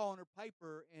kept calling her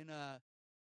Piper, and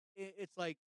it's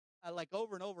like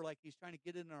over and over, like he's trying to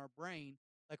get it in our brain,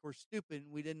 like we're stupid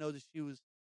and we didn't know that she was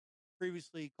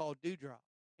previously called Dewdrop.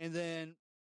 And then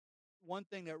one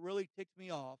thing that really ticked me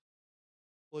off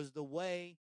was the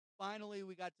way finally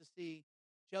we got to see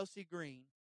Chelsea Green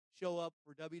show up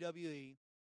for WWE,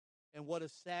 and what a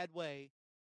sad way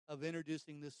of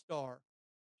introducing this star.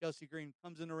 Chelsea Green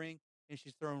comes in the ring and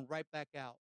she's thrown right back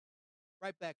out.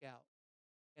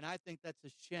 And I think that's a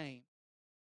shame.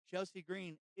 Chelsea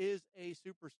Green is a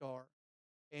superstar,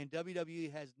 and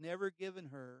WWE has never given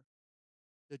her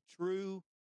the true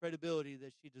credibility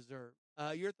that she deserved.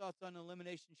 Your thoughts on the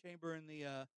Elimination Chamber and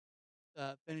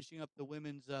the finishing up the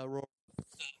women's Royal?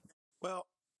 Well,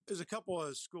 there's a couple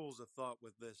of schools of thought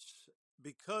with this.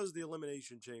 Because the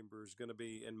Elimination Chamber is going to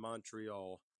be in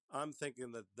Montreal, I'm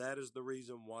thinking that that is the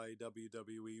reason why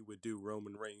WWE would do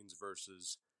Roman Reigns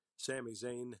versus Sami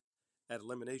Zayn at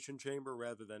Elimination Chamber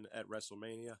rather than at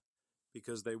WrestleMania,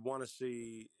 because they want to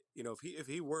see, if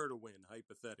he were to win,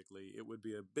 hypothetically, it would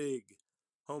be a big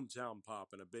hometown pop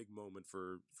and a big moment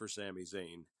for Sami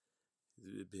Zayn,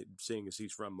 seeing as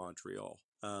he's from Montreal.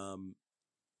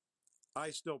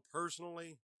 I still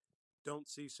personally don't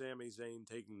see Sami Zayn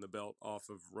taking the belt off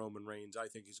of Roman Reigns. I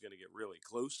think he's going to get really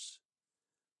close,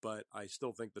 but I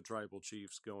still think the Tribal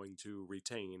Chief's going to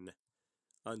retain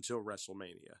until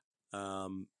WrestleMania.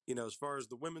 As far as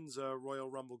the women's Royal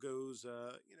Rumble goes,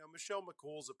 Michelle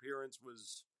McCool's appearance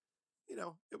was,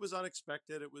 it was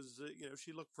unexpected. It was,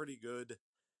 she looked pretty good.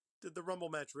 Did the Rumble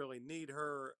match really need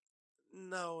her?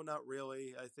 No, not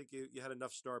really. I think you had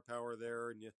enough star power there,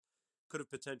 and you could have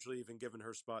potentially even given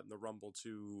her spot in the Rumble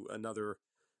to another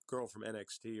girl from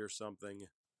NXT or something.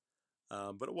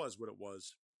 But it was what it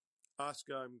was.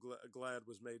 Asuka, I'm glad,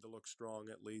 was made to look strong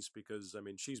at least because, I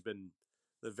mean, she's been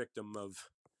the victim of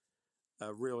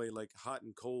really like hot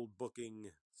and cold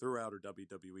booking throughout her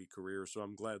WWE career. So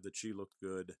I'm glad that she looked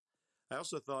good. I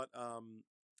also thought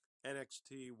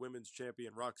NXT Women's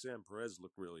Champion Roxanne Perez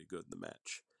looked really good in the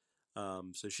match.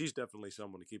 So she's definitely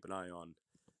someone to keep an eye on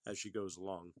as she goes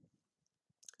along.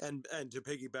 And to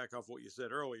piggyback off what you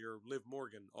said earlier, Liv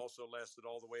Morgan also lasted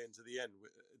all the way into the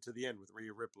end with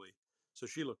Rhea Ripley. So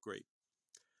she looked great.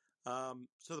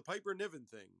 So the Piper Niven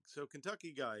thing. So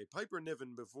Kentucky guy, Piper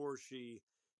Niven, before she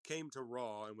came to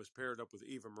Raw and was paired up with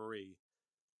Eva Marie,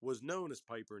 was known as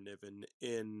Piper Niven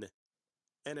in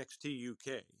NXT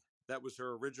UK. That was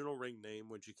her original ring name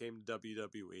when she came to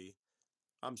WWE.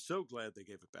 I'm so glad they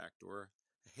gave it back to her.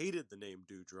 I hated the name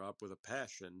Dewdrop with a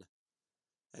passion.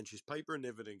 And she's Piper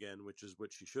Niven again, which is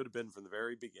what she should have been from the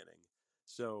very beginning.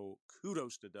 So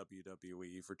kudos to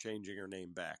WWE for changing her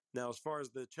name back. Now, as far as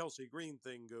the Chelsea Green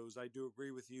thing goes, I do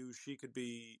agree with you. She could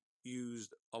be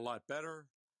used a lot better.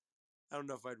 I don't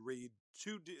know if I'd read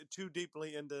too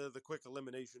deeply into the quick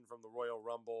elimination from the Royal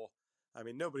Rumble. I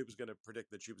mean, nobody was going to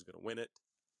predict that she was going to win it.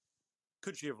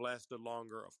 Could she have lasted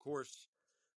longer? Of course.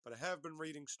 But I have been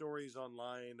reading stories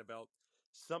online about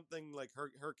something like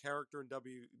her character in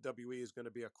WWE is going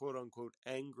to be a quote-unquote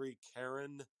angry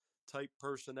Karen type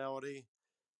personality,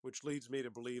 which leads me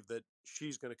to believe that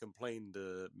she's going to complain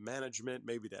to management,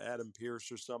 maybe to Adam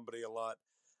Pearce or somebody a lot.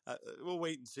 We'll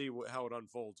wait and see how it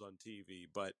unfolds on TV,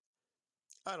 but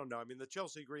I don't know. I mean, the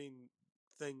Chelsea Green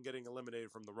thing getting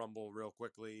eliminated from the Rumble real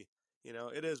quickly,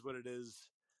 it is what it is.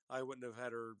 I wouldn't have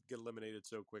had her get eliminated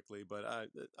so quickly, but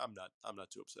I'm not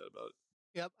too upset about it.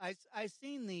 Yep, I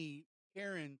seen the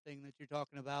Karen thing that you're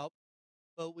talking about,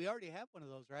 but we already have one of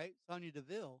those, right? Sonya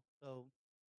Deville, so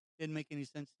didn't make any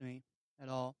sense to me at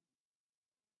all.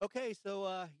 Okay,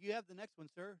 so you have the next one,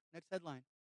 sir. Next headline.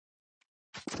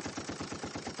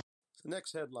 The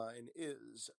next headline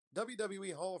is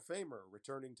WWE Hall of Famer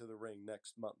returning to the ring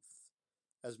next month.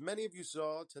 As many of you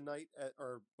saw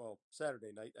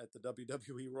Saturday night at the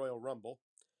WWE Royal Rumble,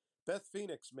 Beth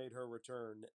Phoenix made her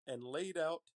return and laid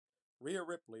out Rhea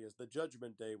Ripley as the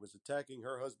Judgment Day was attacking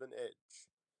her husband Edge.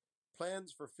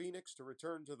 Plans for Phoenix to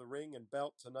return to the ring and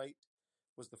bout tonight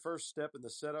was the first step in the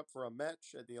setup for a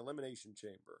match at the Elimination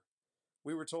Chamber.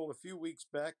 We were told a few weeks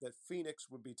back that Phoenix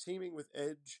would be teaming with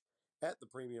Edge at the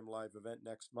Premium Live event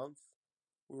next month.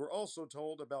 We were also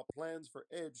told about plans for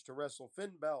Edge to wrestle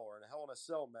Finn Balor in a Hell in a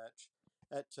Cell match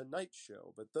at tonight's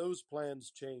show, but those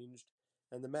plans changed,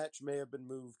 and the match may have been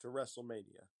moved to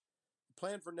WrestleMania. The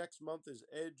plan for next month is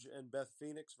Edge and Beth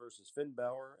Phoenix versus Finn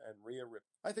Balor and Rhea Ripley.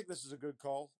 I think this is a good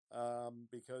call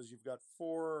because you've got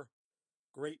 4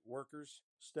 great workers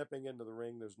stepping into the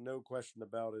ring. There's no question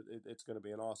about it. It's going to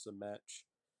be an awesome match.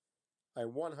 I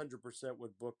 100%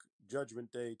 would book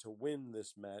Judgment Day to win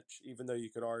this match, even though you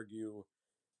could argue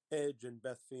Edge and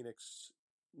Beth Phoenix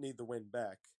need the win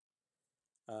back.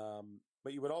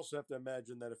 But you would also have to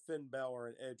imagine that if Finn Balor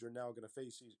and Edge are now going to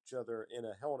face each other in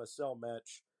a Hell in a Cell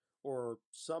match or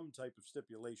some type of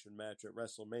stipulation match at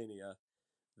WrestleMania,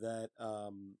 that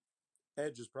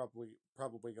Edge is probably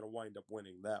going to wind up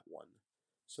winning that one.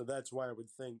 So that's why I would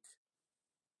think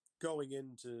going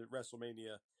into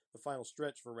WrestleMania, the final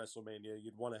stretch for WrestleMania,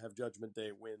 you'd want to have Judgment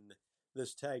Day win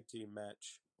this tag team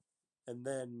match, and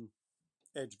then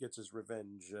Edge gets his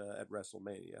revenge at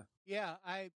WrestleMania. Yeah,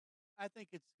 I think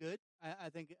it's good. I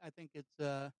think it's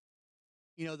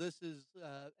this is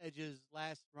Edge's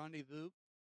last rendezvous.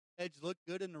 Edge looked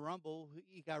good in the Rumble.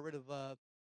 He got rid of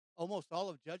almost all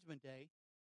of Judgment Day,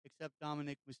 except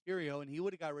Dominic Mysterio, and he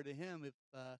would have got rid of him if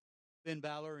Finn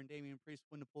Balor and Damian Priest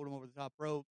wouldn't have pulled him over the top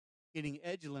rope, getting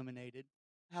Edge eliminated.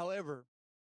 However,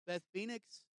 Beth Phoenix,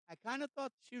 I kind of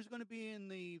thought she was going to be in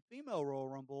the female Royal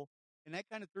Rumble, and that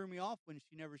kind of threw me off when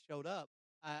she never showed up.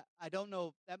 I don't know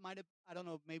if that might have, I don't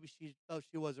know, maybe she felt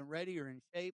she wasn't ready or in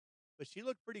shape, but she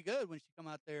looked pretty good when she come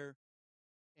out there.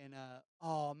 And,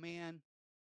 oh man,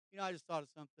 I just thought of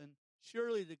something.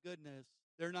 Surely to goodness,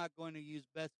 they're not going to use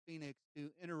Beth Phoenix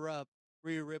to interrupt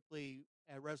Rhea Ripley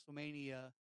at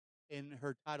WrestleMania in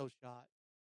her title shot.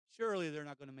 Surely they're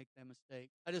not going to make that mistake.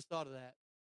 I just thought of that.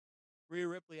 Rhea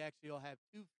Ripley actually will have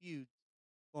 2 feuds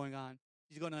going on.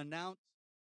 She's going to announce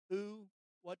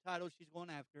what title she's going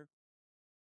after,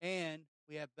 and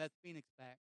we have Beth Phoenix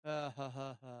back. That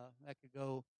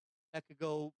could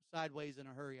go sideways in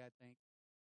a hurry, I think.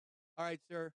 All right,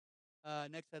 sir.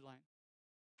 Next headline.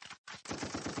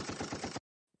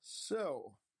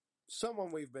 So,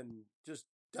 someone we've been just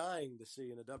dying to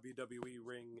see in a WWE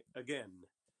ring again.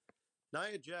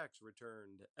 Nia Jax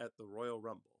returned at the Royal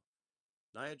Rumble.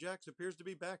 Nia Jax appears to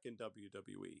be back in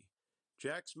WWE.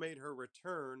 Jax made her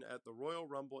return at the Royal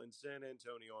Rumble in San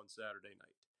Antonio on Saturday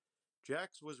night.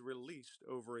 Jax was released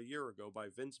over a year ago by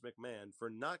Vince McMahon for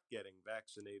not getting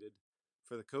vaccinated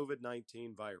for the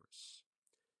COVID-19 virus.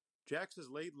 Jax has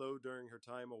laid low during her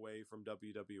time away from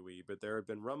WWE, but there have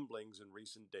been rumblings in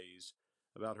recent days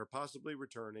about her possibly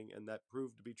returning, and that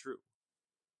proved to be true.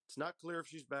 It's not clear if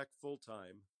she's back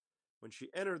full-time. When she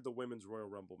entered the Women's Royal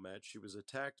Rumble match, she was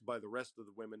attacked by the rest of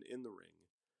the women in the ring,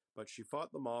 but she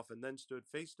fought them off and then stood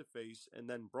face-to-face and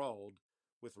then brawled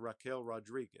with Raquel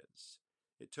Rodriguez.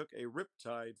 It took a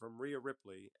riptide from Rhea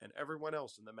Ripley and everyone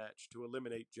else in the match to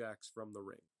eliminate Jax from the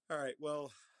ring. All right,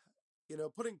 well,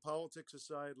 putting politics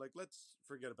aside, let's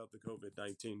forget about the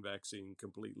COVID-19 vaccine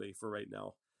completely for right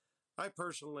now. I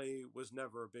personally was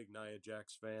never a big Nia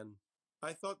Jax fan.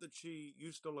 I thought that she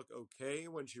used to look okay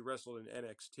when she wrestled in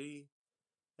NXT,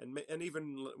 and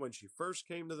even when she first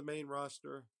came to the main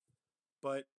roster,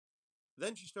 but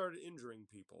then she started injuring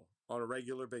people on a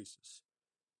regular basis.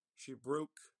 She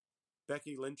broke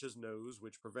Becky Lynch's nose,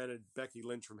 which prevented Becky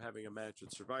Lynch from having a match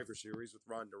at Survivor Series with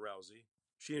Ronda Rousey.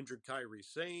 She injured Kairi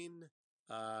Sane,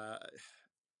 a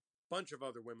bunch of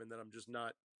other women that I'm just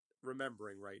not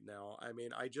remembering right now. I mean,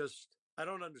 I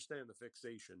don't understand the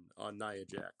fixation on Nia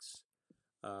Jax.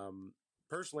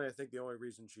 Personally, I think the only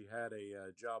reason she had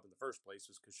a job in the first place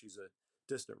is because she's a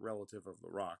distant relative of The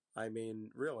Rock. I mean,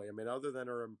 really, other than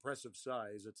her impressive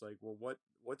size, it's like, well,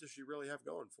 what does she really have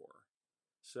going for her?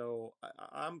 So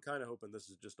I'm kind of hoping this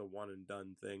is just a one and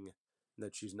done thing, and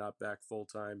that she's not back full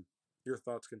time. Your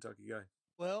thoughts, Kentucky guy?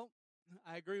 Well,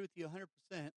 I agree with you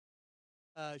 100%.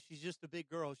 She's just a big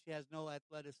girl. She has no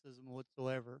athleticism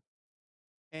whatsoever.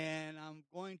 And I'm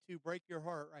going to break your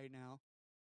heart right now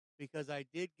because I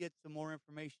did get some more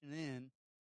information in,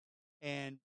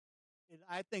 and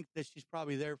I think that she's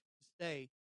probably there to stay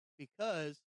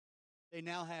because they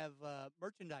now have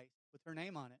merchandise with her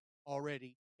name on it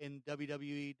already in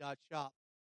WWE.shop.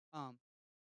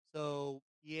 So,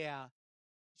 yeah,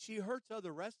 she hurts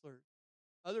other wrestlers.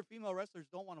 Other female wrestlers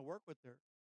don't want to work with her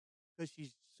because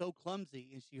she's so clumsy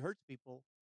and she hurts people.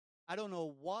 I don't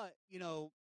know what,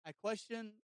 I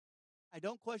question, I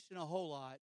don't question a whole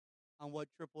lot on what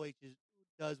Triple H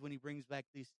does when he brings back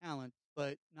these talents,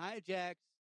 but Nia Jax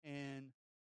and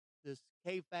this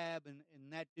K-Fab and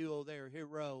that duo there,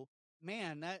 Hero,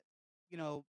 man,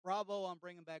 bravo on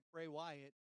bringing back Bray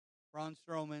Wyatt, Braun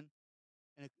Strowman,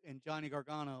 and Johnny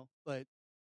Gargano. But,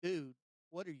 dude,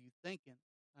 what are you thinking?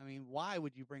 I mean, why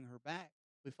would you bring her back?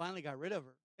 We finally got rid of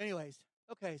her. Anyways,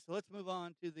 okay, so let's move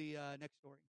on to the next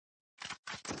story.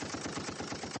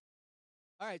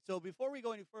 All right, so before we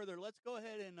go any further, let's go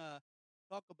ahead and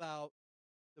talk about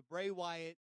the Bray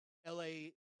Wyatt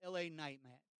LA Night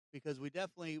match because we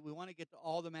want to get to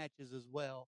all the matches as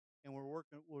well, and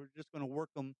we're just going to work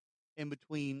them in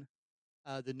between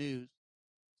the news.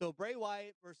 So Bray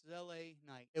Wyatt versus LA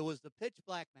Knight. It was the pitch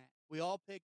black match. We all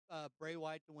picked Bray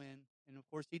Wyatt to win, and of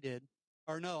course he did.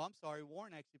 Or no, I'm sorry,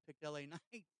 Warren actually picked LA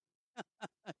Knight.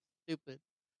 Stupid.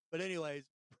 But anyways,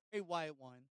 Bray Wyatt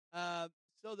won.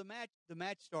 So the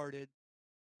match started,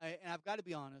 and I've got to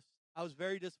be honest, I was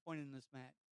very disappointed in this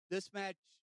match. This match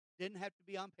didn't have to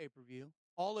be on pay-per-view.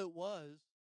 All it was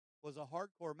a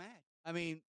hardcore match. I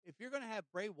mean, if you're going to have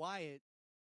Bray Wyatt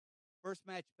first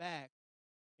match back,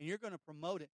 and you're going to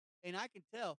promote it. And I can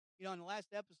tell, in the last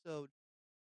episode,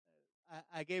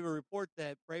 I gave a report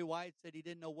that Bray Wyatt said he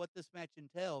didn't know what this match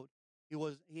entailed.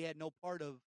 He had no part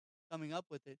of coming up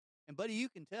with it. And buddy, you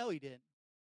can tell he didn't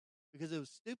because it was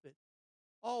stupid.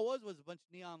 All it was a bunch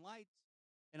of neon lights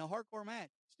and a hardcore match.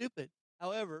 Stupid.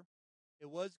 However, it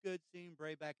was good seeing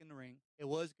Bray back in the ring. It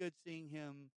was good seeing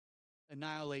him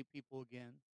annihilate people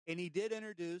again. And he did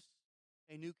introduce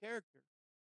a new character.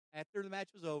 After the match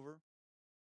was over,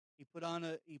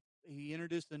 he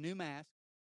introduced a new mask.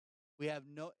 We have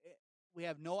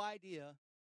no idea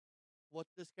what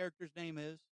this character's name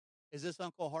is. Is this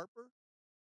Uncle Harper?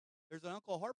 There's an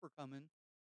Uncle Harper coming.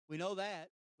 We know that.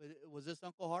 But was this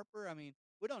Uncle Harper? I mean,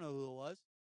 we don't know who it was.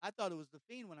 I thought it was the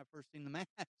Fiend when I first seen the match.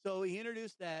 So he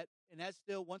introduced that, and that's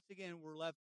still, once again, we're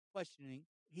left questioning.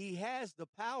 He has the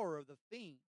power of the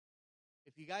Fiend.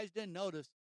 If you guys didn't notice,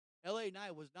 LA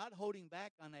Knight was not holding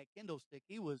back on that kendo stick.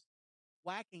 He was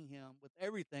whacking him with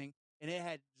everything, and it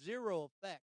had zero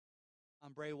effect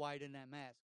on Bray Wyatt in that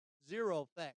mask. Zero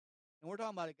effect. And we're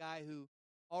talking about a guy who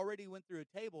already went through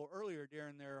a table earlier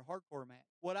during their hardcore match.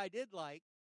 What I did like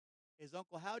is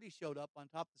Uncle Howdy showed up on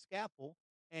top of the scaffold,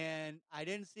 and I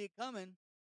didn't see it coming.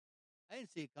 I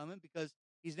didn't see it coming because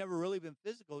he's never really been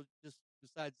physical, just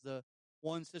besides the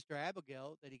one Sister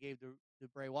Abigail that he gave to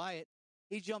Bray Wyatt.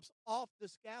 He jumps off the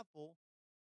scaffold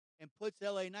and puts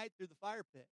LA Knight through the fire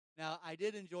pit. Now, I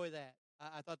did enjoy that.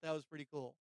 I thought that was pretty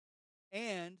cool.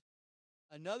 And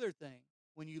another thing,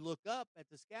 when you look up at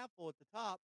the scaffold at the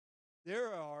top,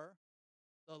 there are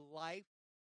the life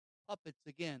puppets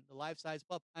again, the life-size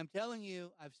puppet. I'm telling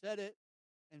you, I've said it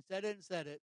and said it and said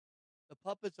it. The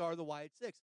puppets are the Wyatt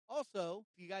Six. Also,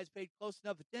 if you guys paid close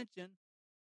enough attention,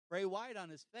 Bray Wyatt on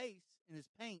his face in his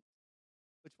paint,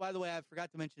 which, by the way, I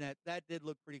forgot to mention that did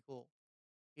look pretty cool.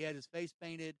 He had his face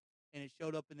painted, and it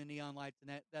showed up in the neon lights,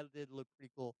 and that did look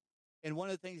pretty cool. And one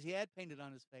of the things he had painted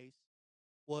on his face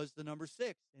was the number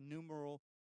 6 in numeral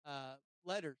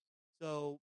letters.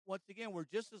 So, once again, we're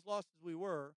just as lost as we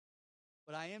were,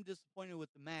 but I am disappointed with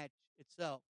the match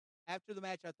itself. After the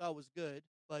match, I thought was good,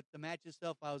 but the match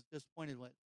itself, I was disappointed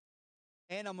with.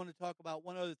 And I'm going to talk about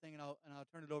one other thing, and I'll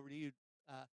turn it over to you.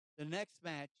 The next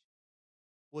match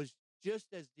was just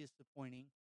as disappointing.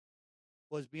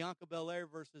 Was Bianca Belair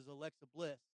versus Alexa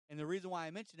Bliss, and the reason why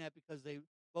I mention that because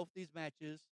both these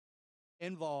matches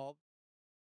involved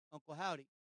Uncle Howdy.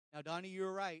 Now, Donnie, you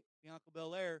were right. Bianca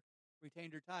Belair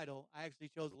retained her title. I actually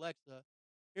chose Alexa.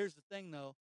 Here's the thing,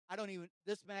 though.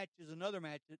 This match is another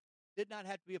match that did not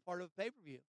have to be a part of a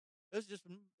pay-per-view. It was just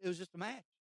a match.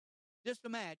 Just a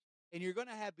match. And you're going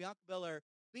to have Bianca Belair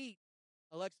beat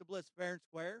Alexa Bliss fair and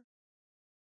square.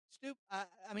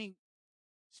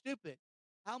 Stupid.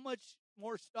 How much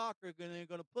more stock are they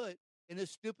going to put in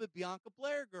this stupid Bianca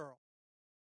Belair girl?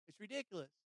 It's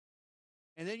ridiculous.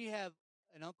 And then you have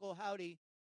an Uncle Howdy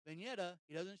vignetta.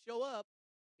 He doesn't show up,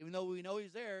 even though we know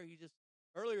he's there.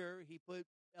 Earlier he put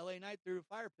LA Knight through a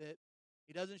fire pit.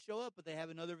 He doesn't show up, but they have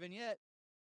another vignette.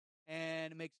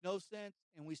 And it makes no sense,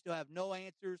 and we still have no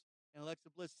answers. And Alexa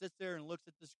Bliss sits there and looks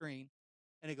at the screen,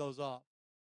 and it goes off.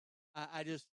 I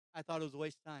thought it was a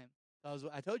waste of time.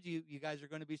 I told you guys are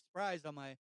going to be surprised on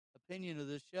my opinion of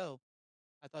this show.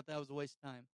 I thought that was a waste of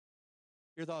time.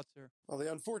 Your thoughts, sir? Well, the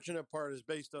unfortunate part is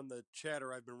based on the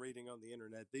chatter I've been reading on the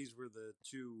internet. These were the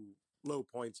two low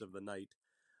points of the night.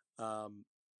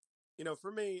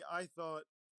 For me, I thought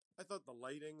the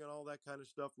lighting and all that kind of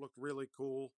stuff looked really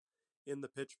cool in the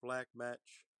pitch black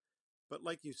match. But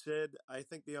like you said, I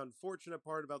think the unfortunate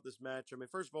part about this match, I mean,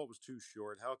 first of all, it was too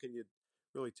short. How can you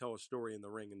really tell a story in the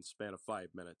ring in the span of 5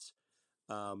 minutes?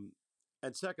 And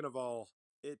second of all,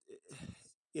 it's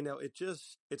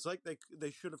like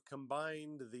they should have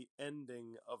combined the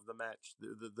ending of the match,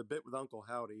 the bit with Uncle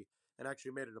Howdy, and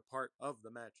actually made it a part of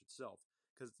the match itself.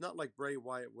 Because it's not like Bray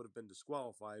Wyatt would have been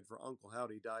disqualified for Uncle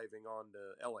Howdy diving onto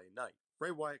LA Knight.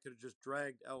 Bray Wyatt could have just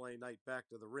dragged LA Knight back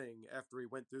to the ring after he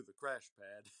went through the crash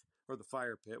pad, or the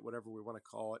fire pit, whatever we want to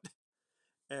call it,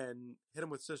 and hit him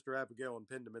with Sister Abigail and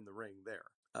pinned him in the ring there.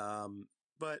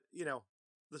 But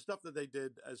the stuff that they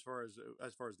did as far as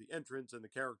the entrance and the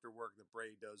character work that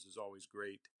Bray does is always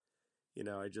great.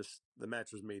 The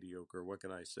match was mediocre. What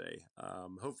can I say?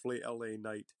 Hopefully LA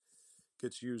Knight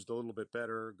gets used a little bit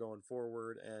better going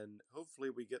forward, and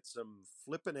hopefully we get some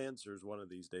flippant answers one of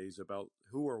these days about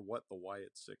who or what the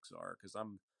Wyatt Six are, because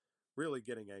I'm really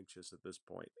getting anxious at this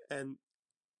point. And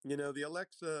the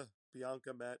Alexa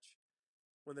Bianca match,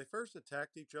 when they first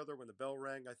attacked each other, when the bell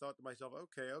rang, I thought to myself,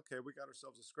 okay, we got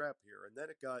ourselves a scrap here. And then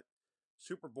it got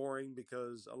super boring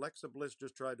because Alexa Bliss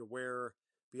just tried to wear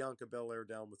Bianca Belair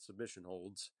down with submission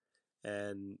holds.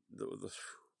 And the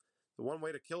one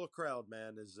way to kill a crowd,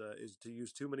 man, is to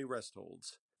use too many rest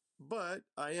holds. But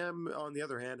I am, on the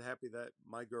other hand, happy that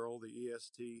my girl, the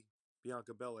EST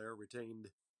Bianca Belair, retained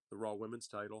the Raw Women's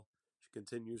title. She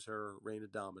continues her reign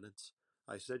of dominance.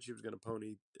 I said she was going to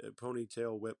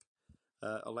ponytail whip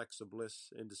Alexa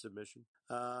Bliss into submission.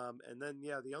 And then,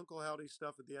 the Uncle Howdy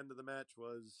stuff at the end of the match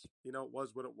was, it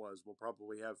was what it was. We'll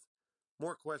probably have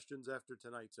more questions after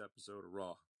tonight's episode of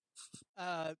Raw.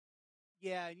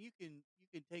 Yeah, and you can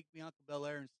take Bianca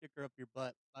Belair and stick her up your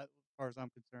butt, as far as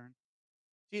I'm concerned.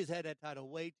 She has had that title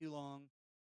way too long,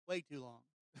 way too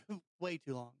long, way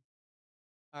too long.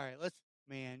 All right,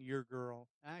 your girl.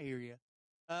 I hear you.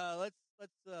 Let's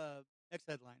next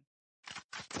headline.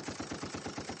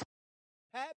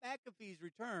 Pat McAfee's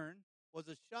return was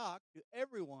a shock to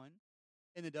everyone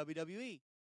in the WWE.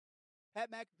 Pat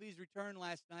McAfee's return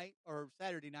last night, or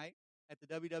Saturday night, at the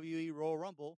WWE Royal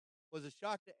Rumble was a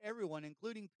shock to everyone,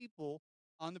 including people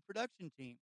on the production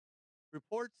team.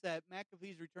 Reports that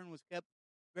McAfee's return was kept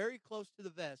very close to the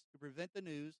vest to prevent the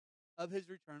news of his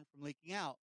return from leaking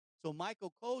out. So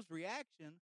Michael Cole's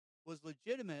reaction was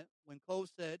legitimate when Cole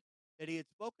said that he had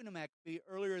spoken to McAfee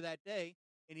earlier that day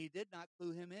and he did not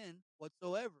clue him in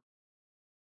whatsoever.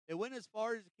 They went as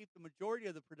far as to keep the majority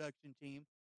of the production team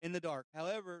in the dark.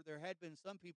 However, there had been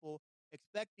some people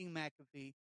expecting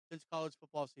McAfee since college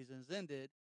football season has ended,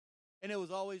 and it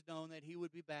was always known that he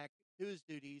would be back to his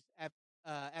duties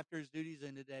after his duties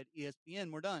ended at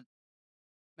ESPN were done.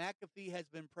 McAfee has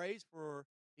been praised for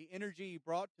the energy he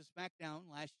brought to SmackDown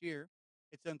last year.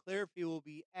 It's unclear if he will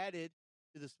be added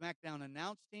to the SmackDown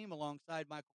announce team alongside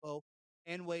Michael Cole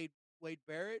and Wade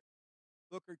Barrett.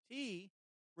 Booker T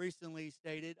recently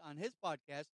stated on his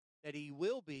podcast that he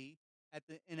will be at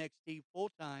the NXT full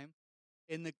time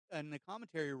in the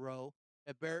commentary role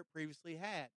that Barrett previously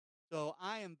had. So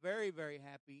I am very, very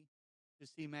happy to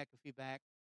see McAfee back.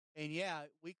 And yeah,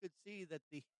 we could see that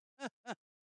the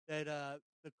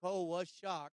the Cole was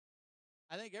shocked.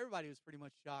 I think everybody was pretty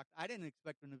much shocked. I didn't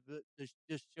expect him to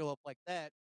just show up like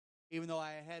that, even though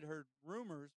I had heard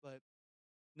rumors, but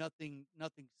nothing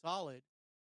solid.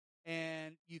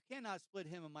 And you cannot split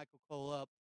him and Michael Cole up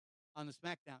on the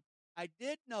SmackDown. I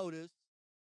did notice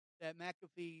that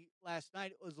McAfee last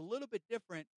night was a little bit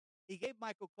different. He gave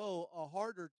Michael Cole a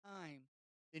harder time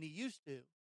than he used to.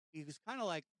 He was kind of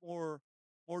like more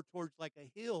towards like a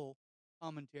heel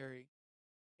commentary,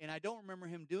 and I don't remember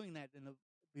him doing that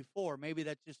before. Maybe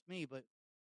that's just me, but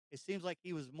it seems like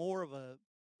he was more of a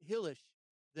heelish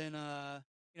than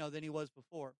than he was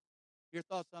before. Your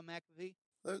thoughts on McAfee?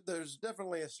 There's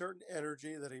definitely a certain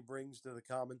energy that he brings to the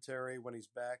commentary when he's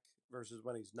back versus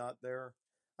when he's not there.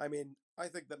 I mean, I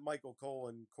think that Michael Cole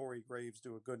and Corey Graves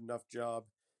do a good enough job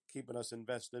keeping us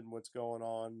invested in what's going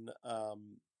on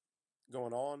on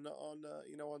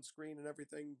screen and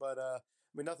everything. But I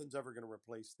mean, nothing's ever going to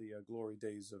replace the glory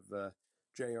days of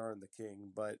Jr. and the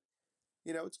King. But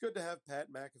it's good to have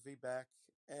Pat McAfee back.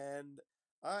 And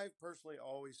I've personally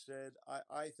always said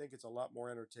I think it's a lot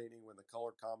more entertaining when the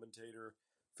color commentator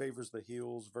favors the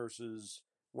heels versus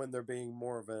when they're being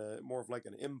more of like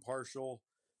an impartial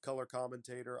color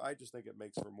commentator. I just think it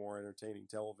makes for more entertaining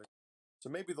television. So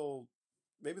maybe they'll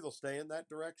stay in that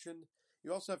direction.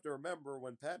 You also have to remember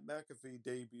when Pat McAfee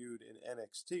debuted in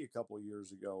NXT a couple of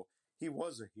years ago, he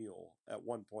was a heel at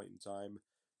one point in time,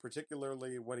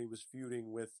 particularly when he was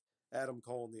feuding with Adam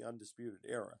Cole in the Undisputed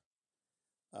Era.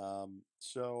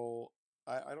 So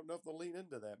I don't know if they'll lean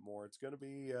into that more. It's going to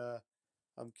be.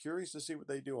 I'm curious to see what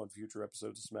they do on future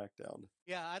episodes of SmackDown.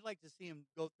 Yeah, I'd like to see him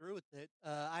go through with it.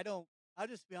 I don't. I'll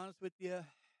just be honest with you.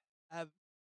 I've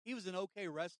he was an okay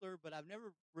wrestler, but I've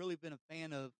never really been a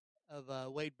fan of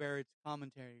Wade Barrett's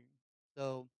commentary.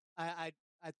 So I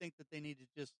think that they need to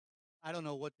just. I don't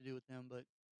know what to do with him, but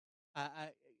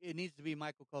I it needs to be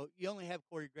Michael Cole. You only have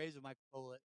Corey Graves and Michael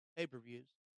Cole at pay-per-views.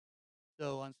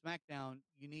 So on SmackDown,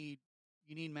 you need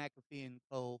McAfee and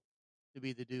Cole to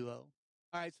be the duo.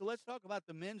 All right, so let's talk about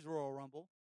the men's Royal Rumble.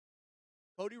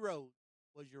 Cody Rhodes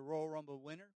was your Royal Rumble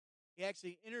winner. He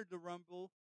actually entered the Rumble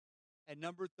at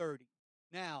number 30.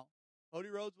 Now, Cody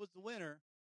Rhodes was the winner,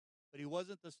 but he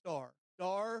wasn't the star.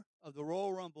 Star of the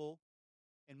Royal Rumble,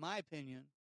 in my opinion,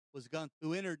 was Gunther,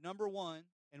 who entered number 1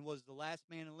 and was the last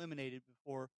man eliminated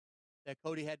before that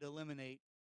Cody had to eliminate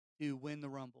to win the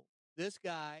Rumble. This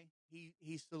guy,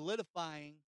 he's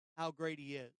solidifying how great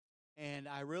he is. And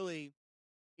I really,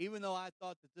 even though I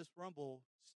thought that this Rumble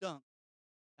stunk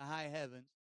to high heavens,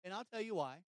 and I'll tell you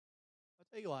why. I'll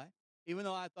tell you why. Even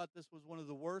though I thought this was one of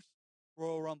the worst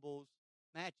Royal Rumbles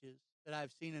matches that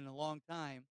I've seen in a long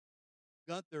time,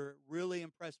 Gunther really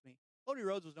impressed me. Cody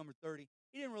Rhodes was number 30.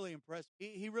 He didn't really impress.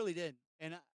 He really didn't.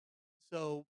 And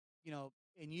so,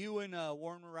 and you and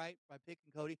Warren were right by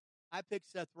picking Cody. I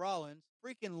picked Seth Rollins.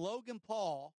 Freaking Logan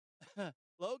Paul.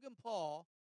 Logan Paul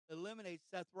eliminates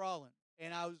Seth Rollins.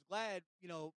 And I was glad,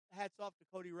 hats off to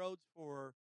Cody Rhodes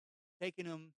for taking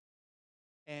him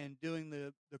and doing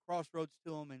the crossroads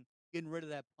to him and getting rid of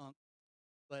that punk.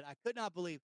 But I could not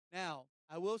believe. Now,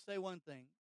 I will say one thing.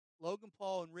 Logan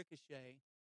Paul and Ricochet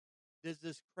does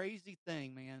this crazy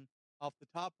thing, man, off the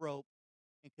top rope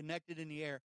and connected in the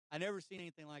air. I never seen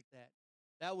anything like that.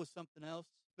 That was something else.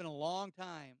 It's been a long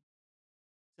time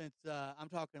since I'm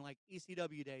talking like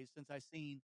ECW days since I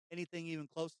seen anything even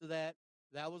close to that.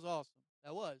 That was awesome.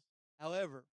 That was.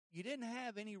 However, you didn't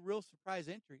have any real surprise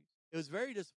entries. It was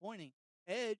very disappointing.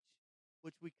 Edge,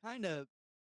 which we kind of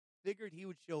figured he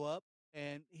would show up,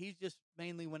 and he just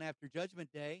mainly went after Judgment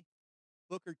Day.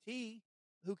 Booker T,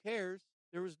 who cares?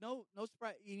 There was no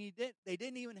surprise. They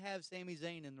didn't even have Sami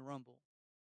Zayn in the Rumble.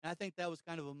 And I think that was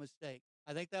kind of a mistake.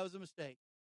 I think that was a mistake.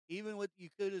 Even with you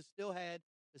could have still had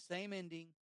the same ending,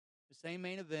 the same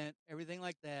main event, everything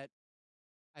like that.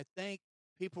 I think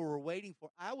people were waiting for.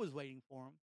 I was waiting for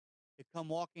him to come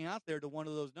walking out there to one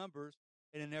of those numbers,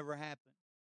 and it never happened.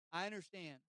 I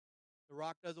understand. The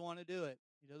Rock doesn't want to do it.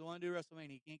 He doesn't want to do WrestleMania.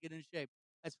 He can't get in shape.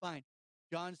 That's fine.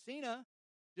 John Cena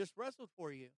just wrestled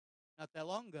for you not that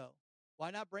long ago.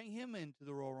 Why not bring him into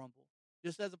the Royal Rumble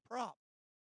just as a prop?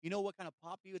 You know what kind of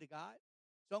pop you would have got?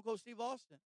 Stone Cold Steve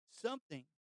Austin. Something.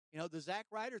 The Zack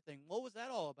Ryder thing. What was that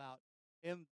all about?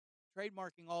 Him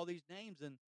trademarking all these names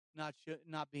and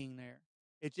not being there.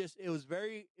 It was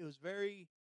very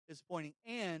disappointing.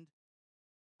 And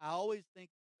I always think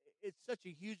it's such a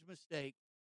huge mistake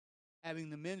having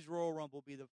the men's Royal Rumble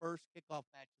be the first kickoff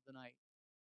match of the night.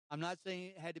 I'm not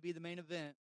saying it had to be the main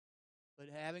event, but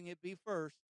having it be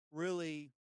first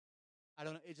really, I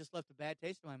don't know, it just left a bad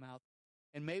taste in my mouth.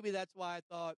 And maybe that's why I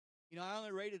thought, I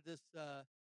only rated this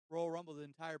Royal Rumble, the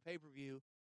entire pay per view,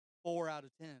 4 out of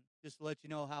 10, just to let you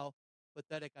know how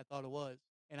pathetic I thought it was.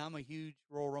 And I'm a huge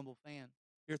Royal Rumble fan.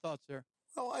 Your thoughts, sir?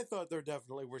 Well, I thought there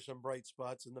definitely were some bright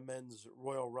spots in the men's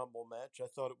Royal Rumble match. I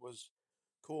thought it was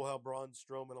cool how Braun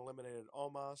Strowman eliminated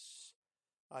Omos.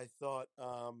 I thought,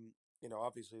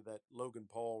 obviously that Logan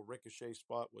Paul Ricochet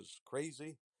spot was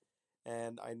crazy.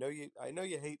 And I know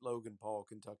you hate Logan Paul,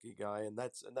 Kentucky guy, and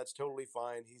that's totally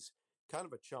fine. He's kind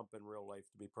of a chump in real life,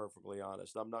 to be perfectly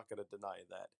honest. I'm not going to deny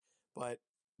that. But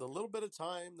the little bit of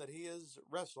time that he has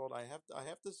wrestled, I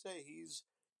have to say he's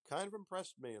kind of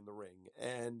impressed me in the ring.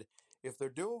 And if they're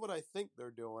doing what I think they're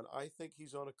doing, I think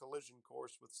he's on a collision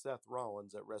course with Seth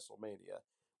Rollins at WrestleMania,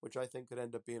 which I think could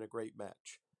end up being a great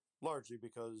match. Largely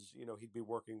because, he'd be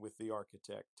working with the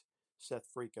architect Seth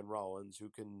freaking Rollins, who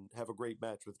can have a great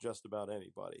match with just about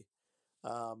anybody.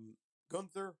 Um,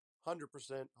 Gunther,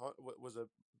 100%, was a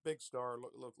big star.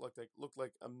 Looked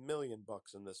like $1 million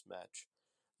in this match.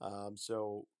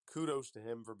 So kudos to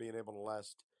him for being able to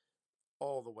last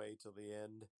all the way till the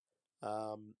end.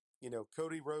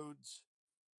 Cody Rhodes,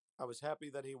 I was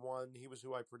happy that he won. He was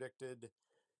who I predicted.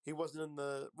 He wasn't in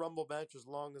the Rumble match as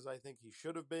long as I think he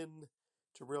should have been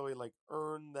to really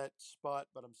earn that spot,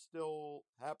 but I'm still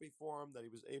happy for him that he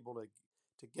was able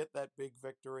to get that big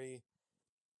victory.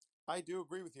 I do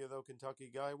agree with you though, Kentucky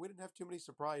guy. We didn't have too many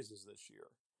surprises this year.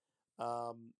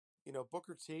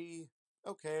 Booker T,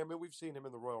 okay, I mean we've seen him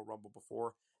in the Royal Rumble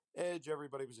before. Edge,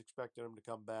 everybody was expecting him to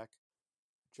come back.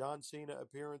 John Cena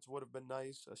appearance would have been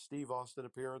nice. A Steve Austin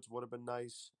appearance would have been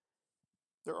nice.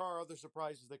 There are other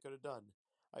surprises they could have done.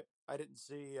 I didn't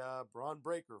see Braun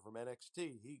Breaker from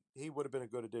NXT. He would have been a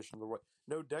good addition to the Royal.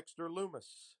 No Dexter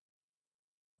Loomis.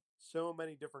 So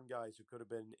many different guys who could have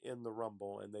been in the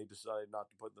Rumble, and they decided not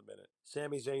to put them in it.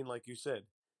 Sami Zayn, like you said,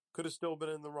 could have still been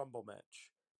in the Rumble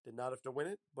match. Did not have to win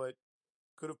it, but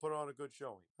could have put on a good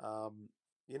showing. And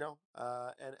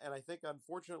I think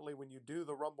unfortunately when you do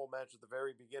the Rumble match at the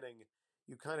very beginning,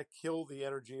 you kind of kill the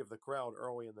energy of the crowd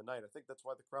early in the night. I think that's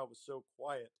why the crowd was so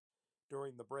quiet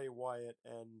during the Bray Wyatt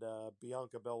and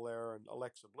Bianca Belair and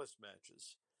Alexa Bliss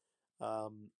matches,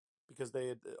 because they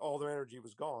had all their energy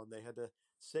was gone. They had to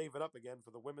save it up again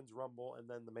for the Women's Rumble and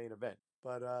then the main event.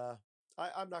 But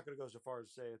I'm not going to go so far as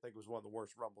to say I think it was one of the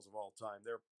worst Rumbles of all time.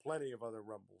 There are plenty of other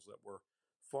Rumbles that were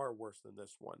far worse than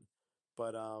this one.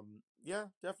 But yeah,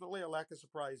 definitely a lack of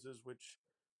surprises, which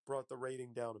brought the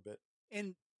rating down a bit.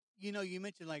 And you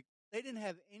mentioned they didn't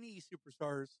have any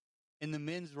superstars in the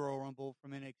men's Royal Rumble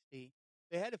from NXT.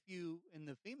 They had a few in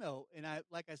the female, and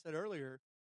like I said earlier,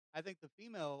 I think the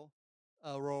female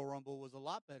Royal Rumble was a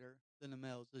lot better than the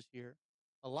males this year,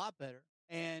 a lot better.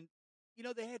 And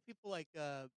they had people like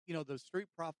the Street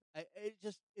Profit.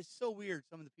 It's so weird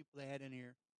some of the people they had in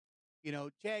here.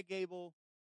 Chad Gable.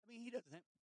 I mean, he doesn't.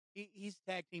 He's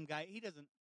tag team guy. He doesn't.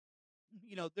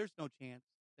 There's no chance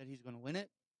that he's going to win it.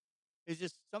 It's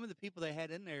just some of the people they had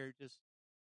in there just,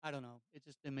 I don't know. It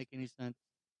just didn't make any sense.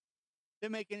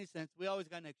 Didn't make any sense. We always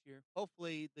got next year.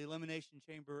 Hopefully, the Elimination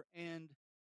Chamber and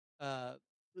uh,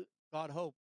 God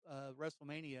hope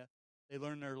WrestleMania, they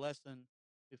learn their lesson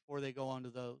before they go on to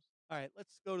those. All right,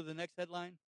 let's go to the next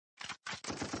headline.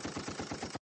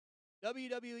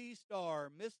 WWE star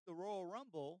missed the Royal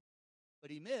Rumble, but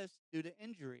he missed due to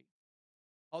injury.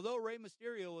 Although Rey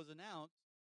Mysterio was announced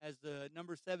as the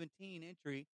number 17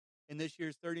 entry in this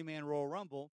year's 30-man Royal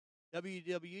Rumble,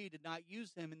 WWE did not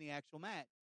use him in the actual match.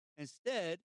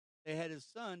 Instead, they had his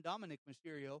son, Dominic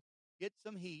Mysterio, get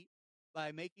some heat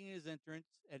by making his entrance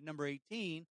at number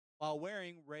 18 while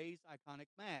wearing Rey's iconic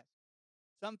mask.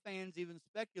 Some fans even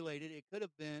speculated it could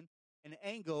have been an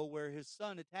angle where his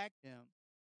son attacked him,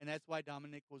 and that's why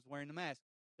Dominic was wearing the mask.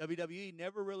 WWE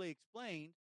never really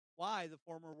explained why the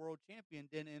former world champion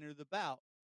didn't enter the bout.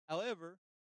 However,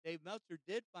 Dave Meltzer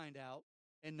did find out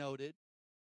and noted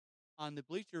on the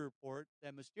Bleacher Report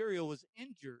that Mysterio was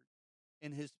injured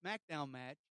in his SmackDown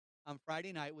match on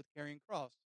Friday night with Karrion Kross.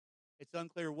 It's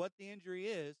unclear what the injury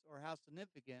is or how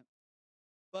significant,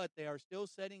 but they are still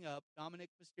setting up Dominic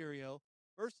Mysterio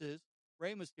versus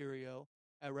Rey Mysterio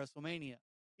at WrestleMania.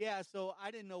 Yeah, so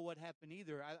I didn't know what happened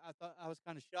either. I thought I was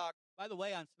kind of shocked. By the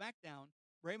way, on SmackDown,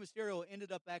 Rey Mysterio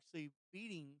ended up actually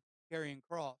beating Karrion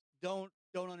Kross. Don't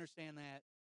understand that.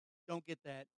 Don't get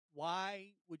that.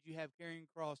 Why would you have Karrion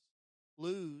Kross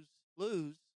lose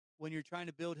when you're trying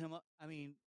to build him up? I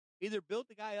mean, either build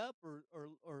the guy up or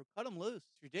cut him loose.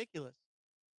 It's ridiculous.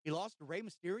 He lost to Rey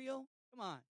Mysterio? Come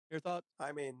on. Your thoughts?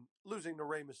 I mean, losing to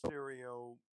Rey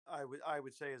Mysterio, I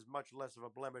would say is much less of a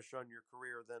blemish on your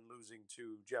career than losing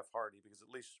to Jeff Hardy, because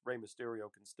at least Rey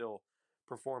Mysterio can still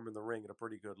perform in the ring at a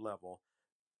pretty good level.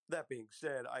 That being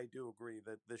said, I do agree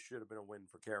that this should have been a win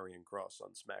for Karrion Kross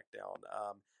on SmackDown.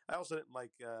 I also didn't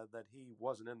like that he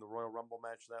wasn't in the Royal Rumble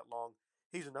match that long.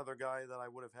 He's another guy that I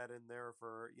would have had in there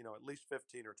for at least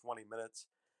 15 or 20 minutes.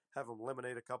 Have him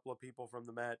eliminate a couple of people from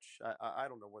the match. I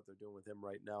don't know what they're doing with him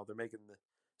right now. They're making the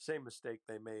same mistake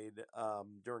they made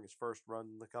during his first run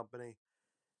in the company.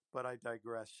 But I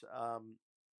digress.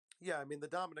 Yeah, I mean, the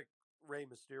Dominic Rey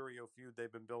Mysterio feud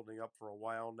they've been building up for a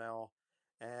while now,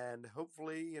 and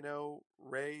hopefully,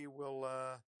 Ray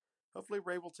will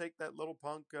take that little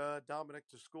punk Dominic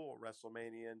to school at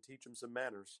WrestleMania and teach him some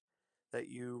manners, that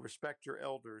you respect your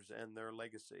elders and their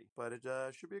legacy. But it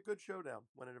should be a good showdown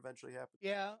when it eventually happens.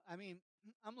 Yeah, I mean,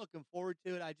 I'm looking forward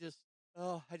to it. I just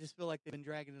feel like they've been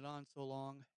dragging it on so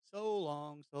long, so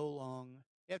long, so long.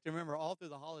 You have to remember, all through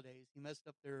the holidays, he messed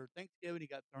up their Thanksgiving. He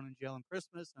got thrown in jail on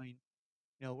Christmas. I mean,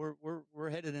 we're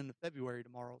headed into February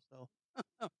tomorrow, so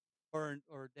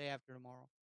or day after tomorrow.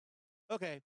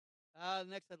 Okay, the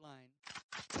next headline.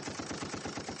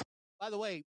 By the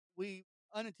way, we've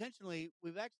actually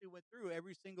went through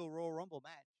every single Royal Rumble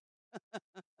match,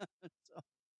 so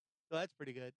that's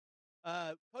pretty good.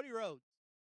 Cody Rhodes.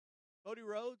 Cody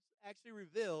Rhodes actually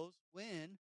reveals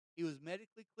when he was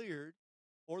medically cleared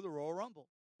for the Royal Rumble.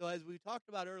 So as we talked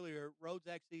about earlier, Rhodes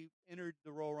actually entered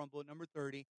the Royal Rumble at number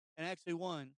 30 and actually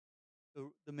won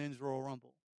the men's Royal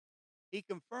Rumble. He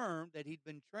confirmed that he'd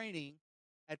been training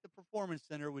at the Performance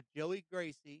Center with Joey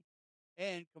Gracie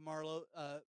and Carmelo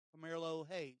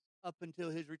Hayes up until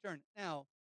his return. Now,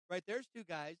 right there's two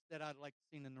guys that I'd like to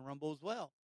see in the Rumble as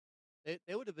well.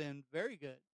 They would have been very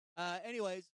good.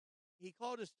 Anyways, he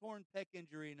called his torn pec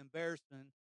injury an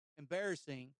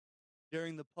embarrassing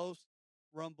during the post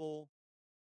Rumble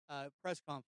press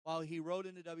conference, while he rode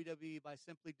into WWE by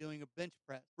simply doing a bench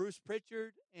press. Bruce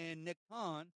Pritchard and Nick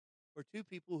Khan were two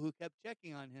people who kept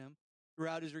checking on him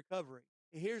throughout his recovery.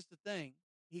 Here's the thing.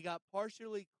 He got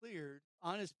partially cleared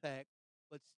on his pec,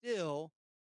 but still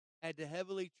had to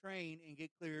heavily train and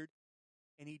get cleared,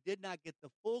 and he did not get the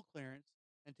full clearance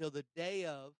until the day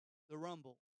of the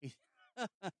Rumble.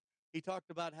 He talked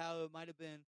about how it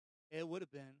would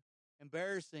have been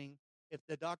embarrassing if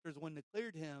the doctors wouldn't have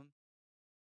cleared him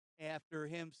after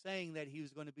him saying that he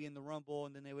was going to be in the Rumble,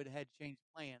 and then they would have had to change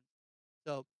plans.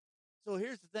 So, so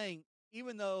here's the thing.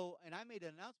 Even though, and I made an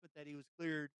announcement that he was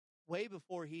cleared way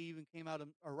before he even came out,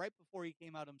 or right before he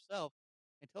came out himself,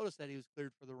 and told us that he was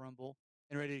cleared for the Rumble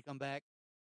and ready to come back.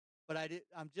 But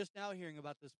I'm just now hearing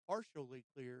about this partially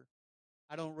clear.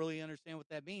 I don't really understand what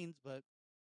that means, but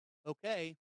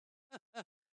okay.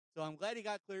 So I'm glad he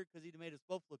got cleared because he made us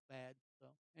both look bad. So,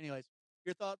 anyways,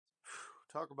 your thoughts?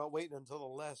 Talk about waiting until the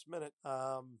last minute.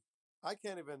 I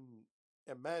can't even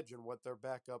imagine what their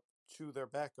backup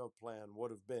plan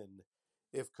would have been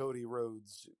if Cody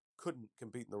Rhodes couldn't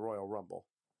compete in the Royal Rumble.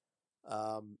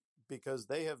 Um, because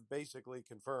they have basically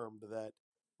confirmed that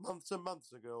months and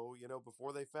months ago,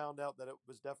 before they found out that it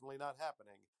was definitely not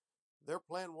happening, their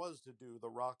plan was to do The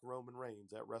Rock Roman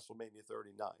Reigns at WrestleMania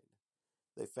 39.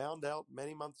 They found out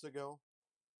many months ago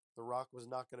The Rock was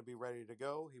not going to be ready to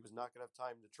go. He was not going to have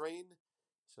time to train.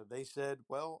 So they said,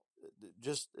 well,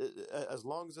 just as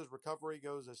long as his recovery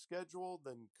goes as scheduled,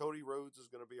 then Cody Rhodes is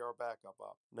going to be our backup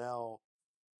op. Now,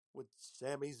 would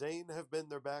Sami Zayn have been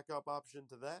their backup option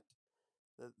to that?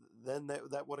 Then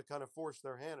that would have kind of forced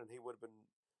their hand, and he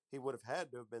would have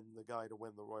had to have been the guy to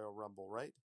win the Royal Rumble,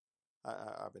 right?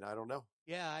 I mean, I don't know.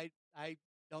 Yeah, I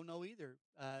don't know either.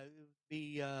 It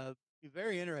would be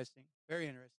very interesting. Very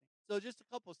interesting. So just a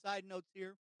couple side notes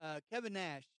here. Kevin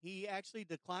Nash, he actually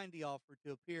declined the offer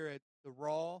to appear at the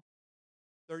Raw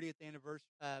 30th anniversary.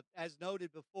 As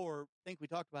noted before, I think we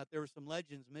talked about there were some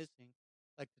legends missing,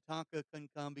 like Tatanka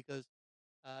couldn't come because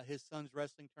his son's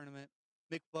wrestling tournament.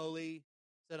 Mick Foley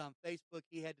said on Facebook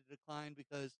he had to decline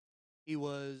because he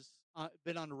was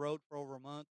been on the road for over a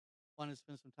month, wanted to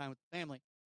spend some time with the family.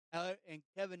 And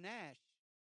Kevin Nash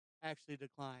actually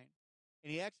declined,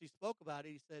 and he actually spoke about it.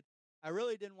 He said, "I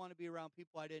really didn't want to be around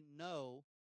people I didn't know."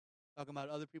 Talking about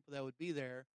other people that would be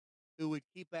there, who would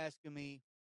keep asking me,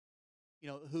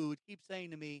 who would keep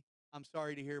saying to me, "I'm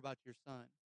sorry to hear about your son."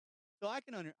 So I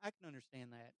can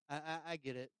understand that. I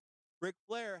get it. Ric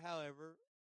Flair, however,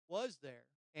 was there,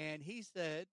 and he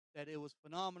said that it was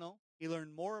phenomenal. He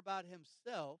learned more about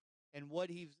himself and what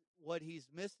he's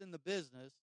missed in the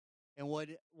business, and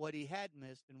what he had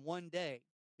missed in one day,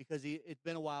 because it's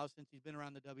been a while since he's been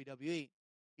around the WWE.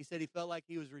 He said he felt like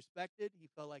he was respected. He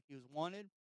felt like he was wanted.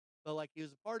 Felt like he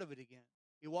was a part of it again.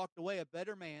 He walked away a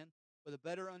better man with a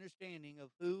better understanding of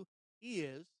who he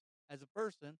is as a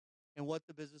person and what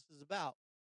the business is about.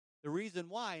 The reason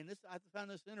why, and this I found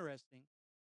this interesting.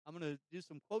 I'm going to do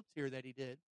some quotes here that he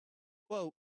did.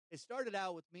 Quote: "It started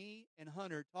out with me and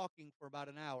Hunter talking for about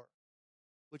an hour,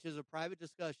 which is a private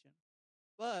discussion,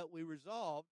 but we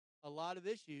resolved a lot of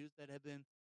issues that have been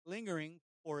lingering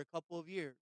for a couple of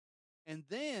years. And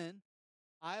then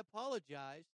I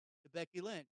apologized to Becky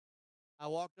Lynch. I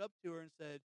walked up to her and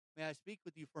said, 'May I speak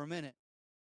with you for a minute?'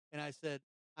 And I said,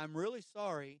 'I'm really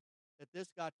sorry that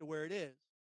this got to where it is.'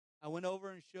 I went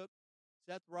over and shook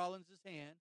Seth Rollins'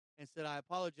 hand and said, 'I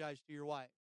apologize to your wife.'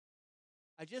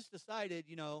 I just decided,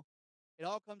 it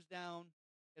all comes down,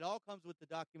 it all comes with the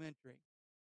documentary.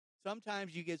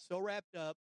 Sometimes you get so wrapped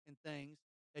up in things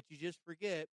that you just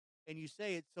forget, and you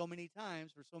say it so many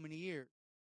times for so many years.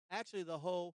 Actually,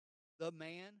 the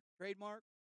man trademark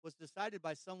was decided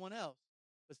by someone else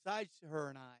besides her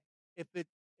and I. If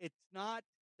it's not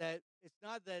that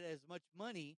as much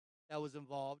money that was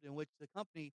involved, in which the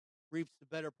company reaps the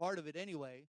better part of it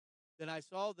anyway, then I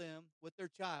saw them with their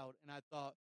child and I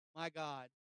thought, my God,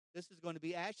 this is going to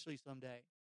be Ashley someday.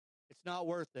 It's not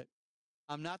worth it.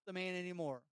 I'm not the man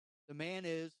anymore. The man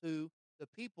is who the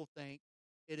people think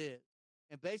it is.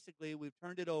 And basically, we've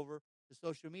turned it over to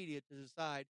social media to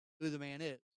decide who the man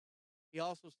is. He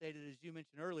also stated, as you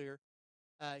mentioned earlier,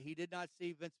 he did not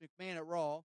see Vince McMahon at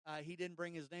Raw. He didn't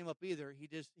bring his name up either.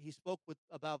 He spoke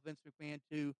about Vince McMahon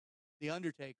to the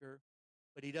Undertaker,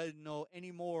 but he doesn't know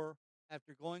any more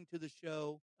after going to the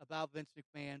show about Vince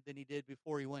McMahon than he did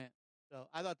before he went. So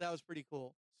I thought that was pretty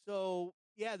cool. So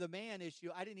yeah, the man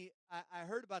issue. I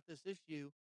heard about this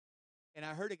issue, and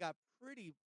I heard it got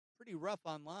pretty rough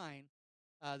online.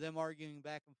 Them arguing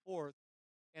back and forth,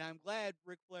 and I'm glad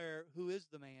Ric Flair, who is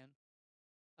the man,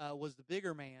 was the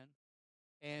bigger man,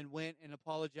 and went and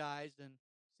apologized and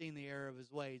seen the error of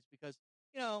his ways, because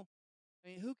I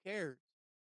mean, who cares?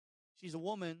 She's a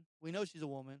woman. We know she's a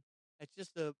woman. It's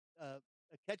just a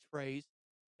catchphrase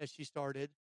that she started,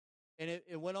 and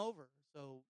it went over.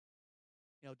 So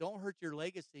don't hurt your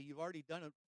legacy. You've already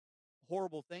done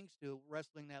horrible things to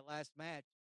wrestling that last match.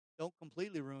 Don't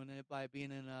completely ruin it by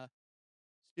being in a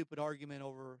stupid argument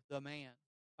over the man.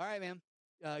 All right, man.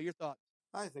 Your thoughts?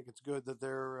 I think it's good that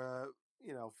they're,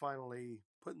 finally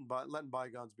letting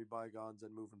bygones be bygones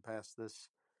and moving past this.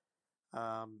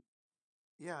 Um,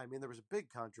 yeah, I mean, there was a big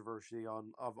controversy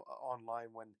online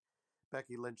when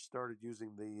Becky Lynch started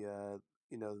using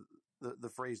the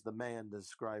phrase "the man" to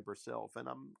describe herself, and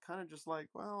I'm kind of just like,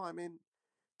 well, I mean,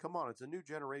 come on, it's a new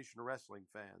generation of wrestling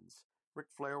fans. Ric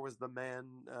Flair was the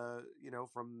man,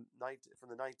 from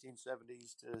the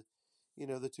 1970s to,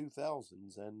 the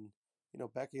 2000s, and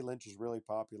Becky Lynch is really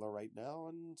popular right now,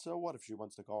 and so what if she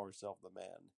wants to call herself the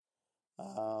man?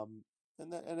 Um,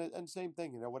 and same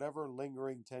thing, whatever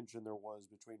lingering tension there was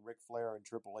between Ric Flair and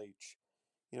Triple H.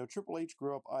 Triple H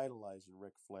grew up idolizing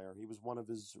Ric Flair. He was one of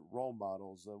his role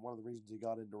models, one of the reasons he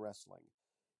got into wrestling.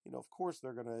 Of course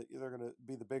they're gonna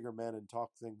be the bigger men and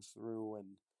talk things through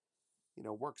and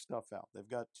work stuff out. They've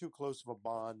got too close of a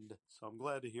bond, so I'm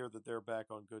glad to hear that they're back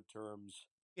on good terms.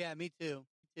 Yeah, me too.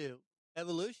 Me too.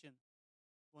 Evolution,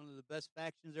 one of the best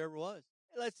factions there ever was.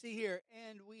 Let's see here,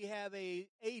 and we have a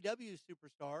AEW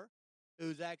superstar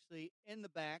who's actually in the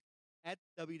back at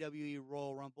WWE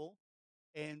Royal Rumble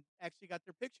and actually got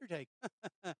their picture taken.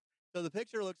 So the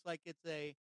picture looks like it's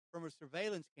a from a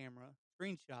surveillance camera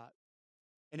screenshot,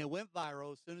 and it went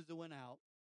viral as soon as it went out.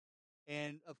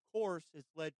 And of course,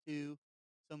 it's led to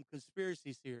some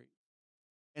conspiracy theories,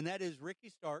 and that is Ricky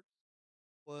Starks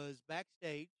was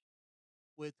backstage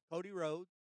with Cody Rhodes,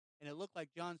 and it looked like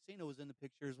John Cena was in the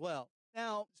picture as well.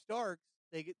 Now Starks,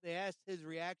 they asked his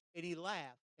reaction, and he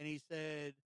laughed, and he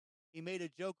said he made a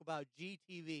joke about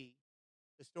GTV,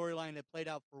 the storyline that played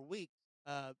out for weeks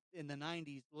in the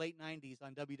 '90s, late '90s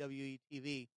on WWE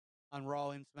TV on Raw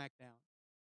and SmackDown,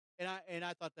 and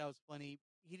I thought that was funny.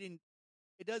 He didn't.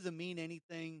 It doesn't mean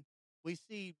anything. We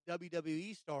see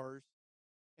WWE stars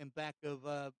in back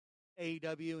of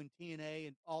AEW and TNA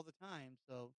and all the time,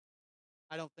 so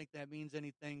I don't think that means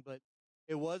anything. But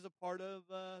it was a part of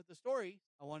the story.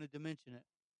 I wanted to mention it.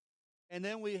 And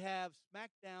then we have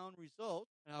SmackDown results,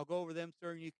 and I'll go over them,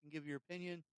 sir, and you can give your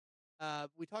opinion.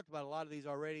 We talked about a lot of these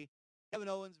already. Kevin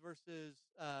Owens versus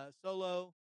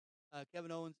Solo.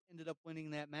 Kevin Owens ended up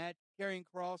winning that match. Karrion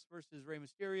Kross versus Rey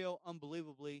Mysterio.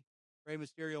 Unbelievably, Rey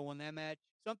Mysterio won that match.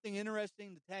 Something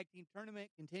interesting, the tag team tournament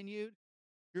continued.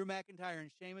 Drew McIntyre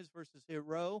and Sheamus versus Hit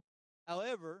Row.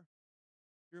 However,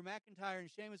 Drew McIntyre and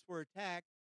Sheamus were attacked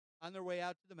on their way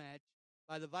out to the match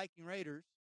by the Viking Raiders.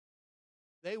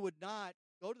 They would not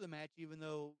go to the match, even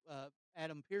though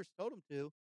Adam Pearce told them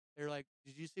to. They're like,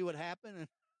 "Did you see what happened?" And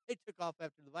they took off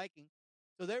after the Viking.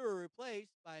 So they were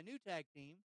replaced by a new tag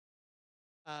team,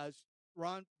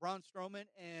 Braun Strowman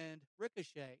and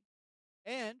Ricochet.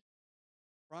 And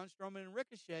Braun Strowman and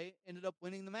Ricochet ended up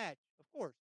winning the match. Of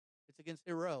course, it's against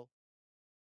Hero.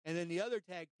 And then the other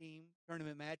tag team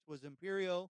tournament match was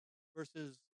Imperio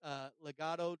versus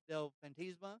Legado del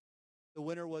Fantasma. The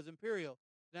winner was Imperio.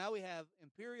 Now we have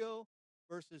Imperio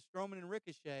versus Strowman and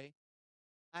Ricochet.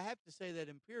 I have to say that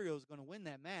Imperio is going to win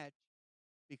that match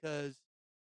because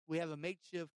we have a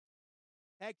makeshift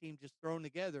tag team just thrown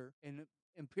together, and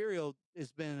Imperial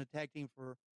has been a tag team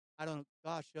for I don't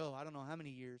know how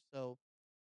many years. So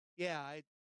yeah, I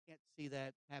can't see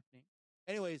that happening.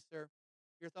 Anyways, sir,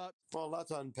 your thoughts? Well, not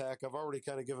to unpack. I've already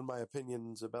kind of given my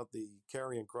opinions about the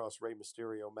Karrion Kross Rey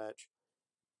Mysterio match.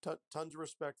 Tons of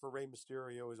respect for Rey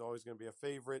Mysterio. He's always going to be a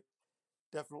favorite.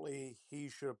 Definitely, he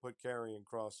should have put Karrion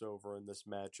Kross over in this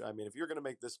match. I mean, if you're going to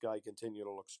make this guy continue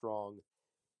to look strong,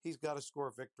 he's got to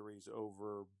score victories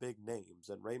over big names,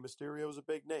 and Rey Mysterio is a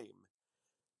big name.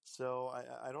 So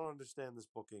I don't understand this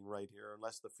booking right here,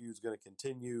 unless the feud's going to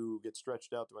continue, get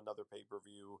stretched out to another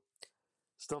pay-per-view.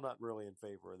 Still not really in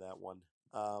favor of that one.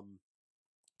 Um,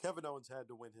 Kevin Owens had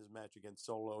to win his match against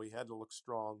Solo. He had to look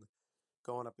strong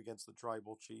going up against the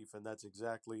Tribal Chief, and that's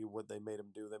exactly what they made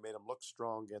him do. They made him look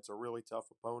strong against a really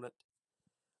tough opponent.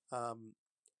 Um,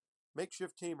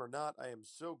 Makeshift team or not, I am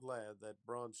so glad that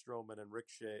Braun Strowman and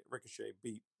Ricochet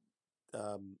beat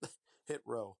um, Hit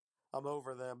Row. I'm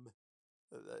over them.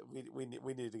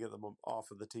 We need to get them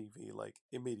off of the TV like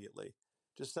immediately.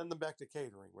 Just send them back to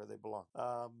catering where they belong.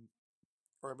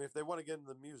 Or I mean, if they want to get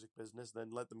into the music business,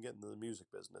 then let them get into the music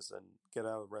business and get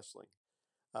out of wrestling.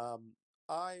 Um,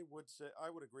 I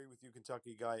would agree with you,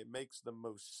 Kentucky guy. It makes the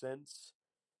most sense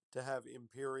to have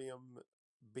Imperium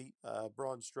beat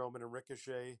Braun Strowman and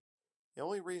Ricochet. The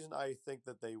only reason I think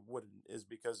that they wouldn't is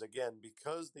because, again,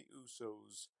 because the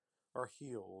Usos are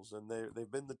heels and they've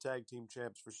been the tag team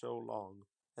champs for so long,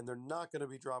 and they're not going to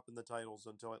be dropping the titles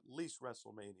until at least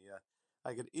WrestleMania.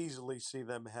 I could easily see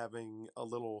them having a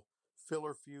little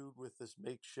filler feud with this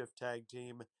makeshift tag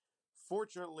team.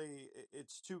 Fortunately,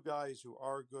 it's two guys who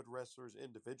are good wrestlers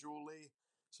individually,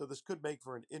 so this could make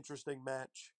for an interesting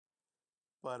match.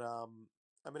 But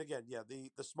I mean, again, yeah,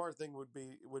 the smart thing would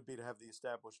be to have the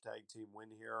established tag team win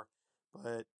here,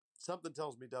 but something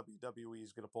tells me WWE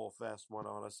is going to pull a fast one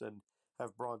on us and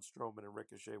have Braun Strowman and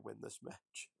Ricochet win this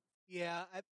match. Yeah,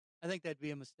 I think that'd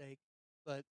be a mistake,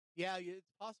 but yeah,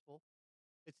 it's possible.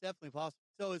 It's definitely possible.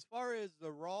 So as far as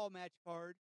the Raw match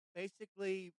card,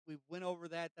 basically we went over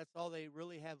that. That's all they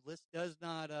really have listed. Does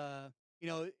not,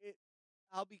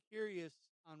 I'll be curious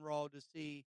on Raw to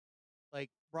see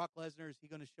like Brock Lesnar, is he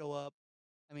going to show up?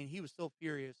 I mean, he was so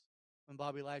furious when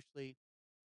Bobby Lashley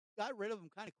got rid of him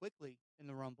kind of quickly in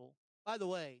the Rumble. By the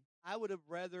way, I would have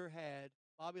rather had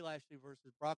Bobby Lashley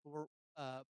versus Brock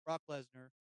Lesnar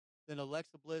than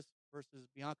Alexa Bliss versus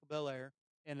Bianca Belair.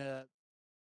 And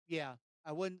yeah,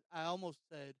 I wouldn't. I almost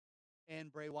said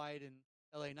and Bray Wyatt and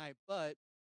L.A. Knight, but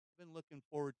I've been looking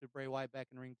forward to Bray Wyatt back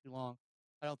in the ring too long.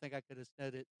 I don't think I could have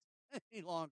said it any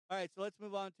longer. All right, so let's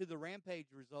move on to the Rampage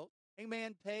result.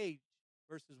 Hangman Page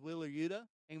versus Wheeler Yuta.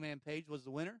 Hangman Page was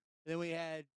the winner. Then we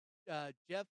had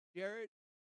Jeff Jarrett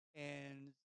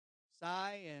and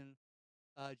Cy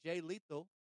and Jay Lethal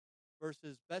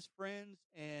versus Best Friends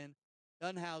and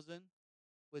Dunhausen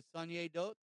with Sonya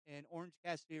Dutt and Orange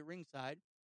Cassidy at ringside.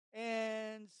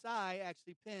 And Cy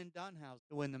actually pinned Dunhausen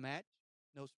to win the match.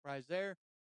 No surprise there.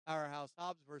 Powerhouse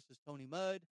Hobbs versus Tony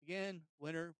Mudd. Again,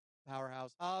 winner,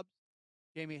 Powerhouse Hobbs.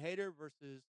 Jamie Hayter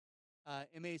versus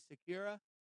M.A. Sakura.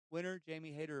 Winner,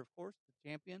 Jamie Hayter, of course, the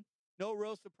champion. No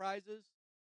real surprises.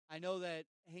 I know that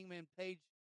Hangman Page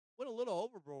went a little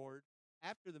overboard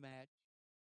after the match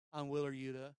on Wheeler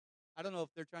Yuta. I don't know if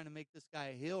they're trying to make this guy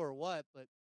a heel or what, but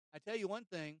I tell you one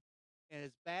thing, and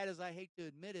as bad as I hate to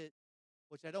admit it,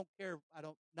 which I don't care,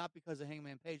 not because of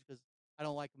Hangman Page, because I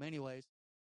don't like him anyways,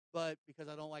 but because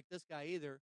I don't like this guy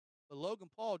either. But Logan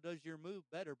Paul does your move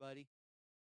better, buddy.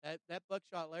 That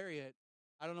buckshot lariat,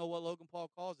 I don't know what Logan Paul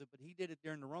calls it, but he did it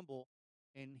during the Rumble,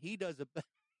 and he does it.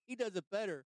 He does it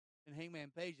better than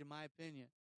Hangman Page, in my opinion.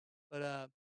 But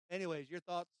anyways, your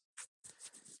thoughts?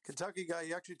 Kentucky guy,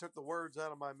 you actually took the words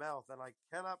out of my mouth, and I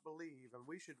cannot believe. And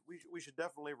we should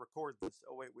definitely record this.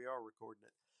 Oh wait, we are recording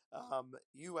it.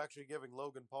 You actually giving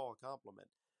Logan Paul a compliment.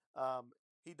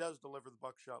 He does deliver the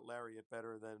buckshot lariat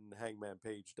better than Hangman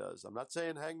Page does. I'm not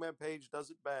saying Hangman Page does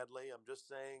it badly. I'm just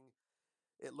saying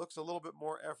it looks a little bit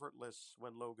more effortless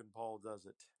when Logan Paul does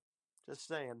it. Just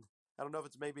saying. I don't know if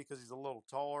it's maybe because he's a little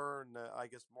taller and I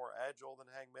guess more agile than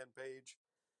Hangman Page.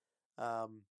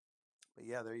 But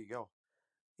yeah, there you go.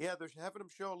 Yeah, they're having him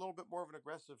show a little bit more of an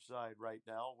aggressive side right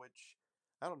now, which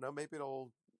I don't know. Maybe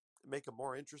it'll make him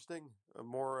more interesting,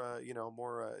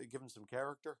 give him some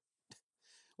character.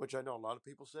 Which I know a lot of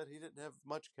people said he didn't have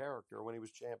much character when he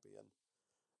was champion,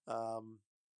 um,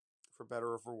 for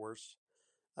better or for worse.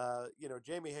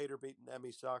 Jamie Hayter beating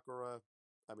Emi Sakura.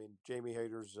 I mean, Jamie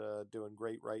Hayter's doing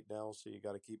great right now, so you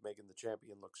got to keep making the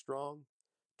champion look strong.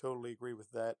 Totally agree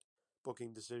with that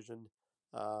booking decision.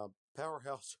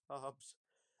 Powerhouse Hobbs.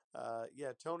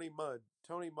 Tony Mudd.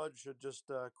 Tony Mudd should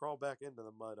just crawl back into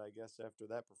the mud, I guess, after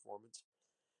that performance.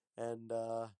 And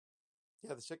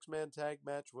the 6-man tag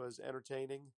match was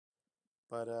entertaining,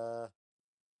 but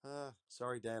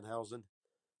sorry, Danhausen.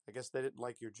 I guess they didn't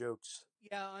like your jokes.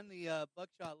 Yeah, on the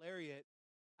buckshot lariat,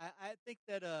 I think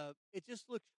that it just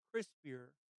looks crispier.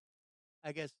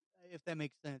 I guess if that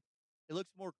makes sense, it looks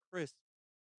more crisp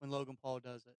when Logan Paul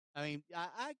does it. I mean,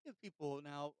 I give people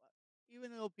now,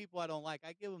 even though people I don't like,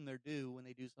 I give them their due when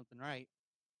they do something right.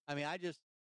 I mean,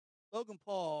 Logan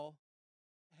Paul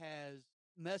has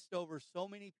messed over so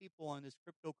many people on this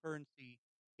cryptocurrency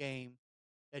game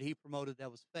that he promoted that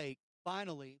was fake.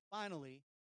 Finally,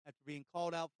 after being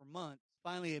called out for months,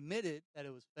 finally admitted that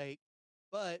it was fake,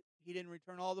 but he didn't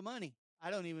return all the money. I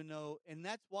don't even know. And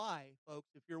that's why, folks,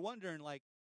 if you're wondering, like,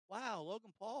 wow,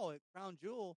 Logan Paul at Crown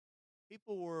Jewel,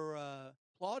 people were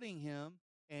applauding him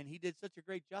and he did such a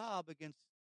great job against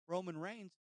Roman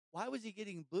Reigns. Why was he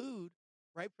getting booed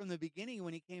right from the beginning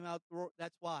when he came out?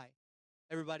 That's why.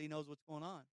 Everybody knows what's going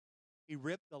on. He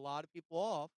ripped a lot of people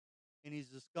off, and he's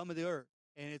the scum of the earth.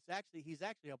 And he's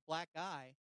actually a black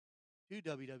eye to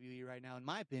WWE right now, in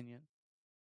my opinion,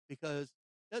 because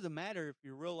it doesn't matter if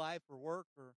you're real life or work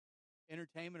or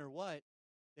entertainment or what,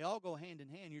 they all go hand in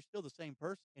hand. You're still the same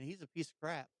person, and he's a piece of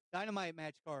crap. Dynamite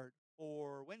match card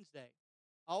for Wednesday.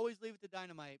 Always leave it to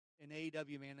Dynamite and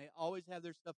AEW, man. They always have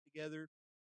their stuff together.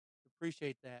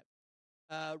 Appreciate that.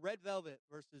 Red Velvet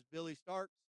versus Billy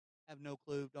Starks. Have no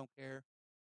clue. Don't care.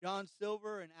 John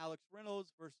Silver and Alex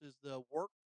Reynolds versus the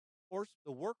Workhorse.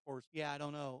 The Workhorse. Yeah, I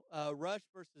don't know. Rush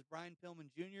versus Brian Pillman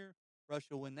Jr. Rush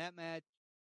will win that match.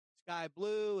 Sky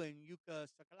Blue and Yuka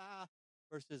Sakala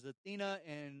versus Athena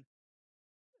and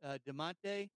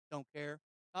Demonte. Don't care.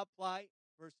 Top Flight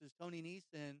versus Tony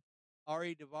Nese and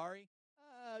Ari Davari.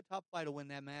 Top Flight will win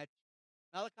that match.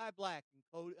 Malachi Black and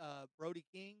Brody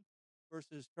King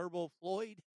versus Turbo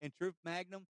Floyd and Truth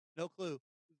Magnum. No clue.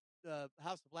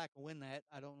 House of Black will win that.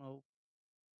 I don't know.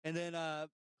 And then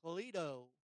Colito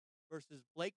versus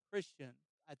Blake Christian.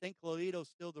 I think Colito's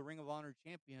still the Ring of Honor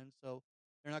champion, so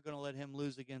they're not going to let him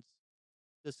lose against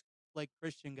this Blake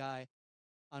Christian guy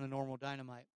on a normal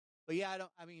Dynamite. But yeah, I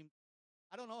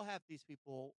don't know half these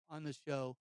people on this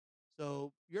show.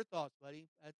 So your thoughts, buddy?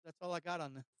 That's all I got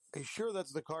on this. Are you sure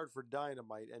that's the card for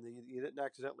Dynamite, and you didn't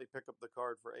accidentally pick up the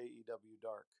card for AEW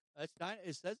Dark?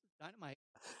 It says it's Dynamite.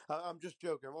 I'm just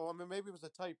joking. Well, I mean, maybe it was a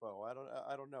typo.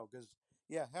 I don't know, because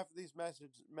yeah, half of these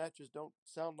matches don't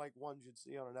sound like ones you'd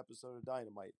see on an episode of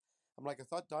Dynamite. I'm like, I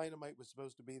thought Dynamite was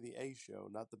supposed to be the A show,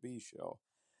 not the B show.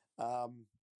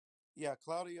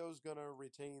 Claudio's gonna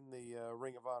retain the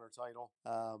Ring of Honor title.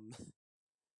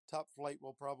 Top Flight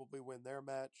will probably win their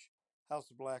match. House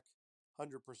of Black,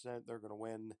 100%, they're gonna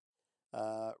win.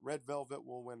 Red Velvet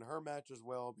will win her match as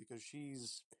well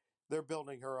because they're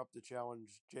building her up to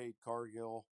challenge Jade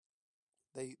Cargill.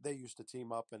 They used to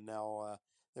team up, and now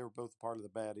they were both part of the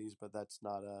baddies, but that's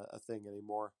not a thing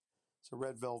anymore. So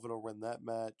Red Velvet will win that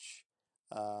match.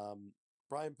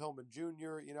 Brian Pillman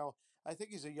Jr., I think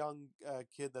he's a young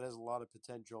kid that has a lot of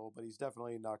potential, but he's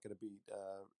definitely not going to beat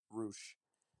Roosh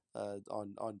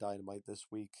on Dynamite this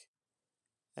week.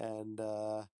 And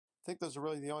I think those are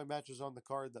really the only matches on the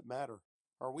card that matter.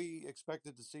 Are we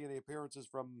expected to see any appearances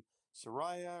from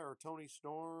Saraya or Tony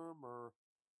Storm or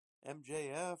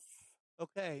MJF?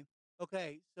 Okay.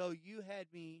 So you had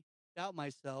me doubt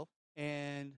myself,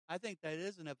 and I think that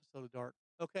is an episode of Dark.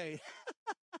 Okay.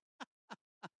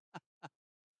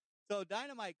 So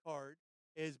Dynamite card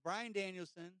is Bryan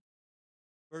Danielson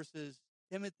versus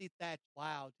Timothy Thatcher.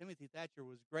 Wow, Timothy Thatcher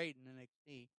was great in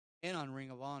NXT and on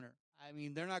Ring of Honor. I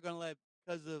mean, they're not going to let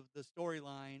because of the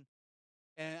storyline.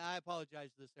 And I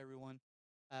apologize to this everyone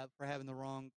for having the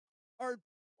wrong card.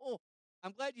 Oh,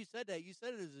 I'm glad you said that. You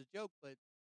said it as a joke, but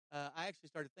I actually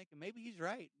started thinking maybe he's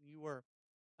right. You were.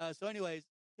 So, anyways,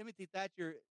 Timothy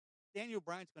Thatcher, Daniel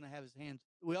Bryan's going to have his hands.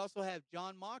 We also have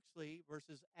John Moxley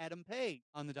versus Adam Page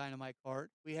on the Dynamite card.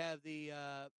 We have the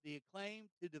Acclaim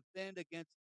to defend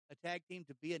against a tag team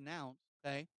to be announced.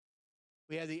 Okay.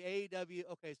 We have the AEW.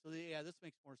 Okay, so this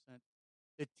makes more sense.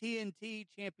 The TNT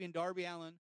champion Darby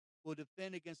Allin will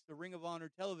defend against the Ring of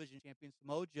Honor television champion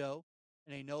Samoa Joe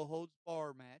in a no holds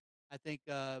bar match. I think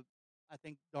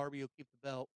Darby will keep the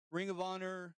belt. Ring of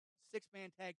Honor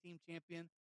 6-man tag team champion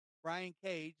Brian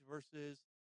Cage versus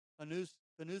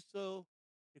Canuso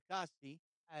Takasti.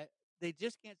 They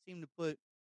just can't seem to put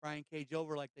Brian Cage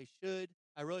over like they should.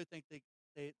 I really think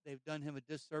they've done him a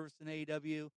disservice in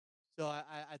AEW. So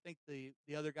I think the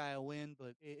other guy will win,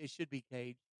 but it should be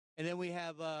Cage. And then we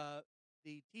have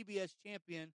the TBS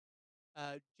champion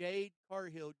Jade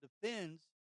Cargill defends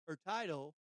her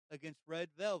title against Red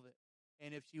Velvet,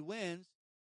 and if she wins,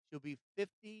 she'll be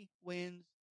 50 wins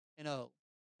and 0.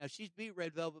 Now she's beat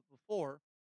Red Velvet before,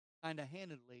 kind of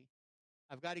handedly.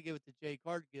 I've got to give it to Jade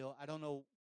Cargill. I don't know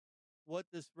what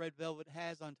this Red Velvet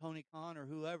has on Tony Khan or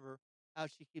whoever, how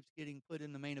she keeps getting put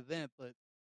in the main event, but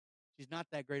she's not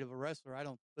that great of a wrestler. I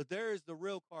don't. But there is the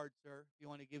real card, sir. If you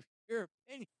want to give your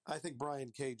opinion. I think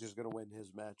Brian Cage is going to win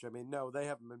his match. I mean, no, they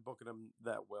haven't been booking him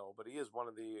that well, but he is one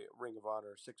of the Ring of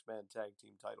Honor 6-man tag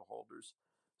team title holders.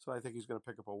 So I think he's going to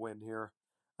pick up a win here.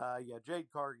 Jade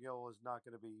Cargill is not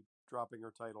going to be dropping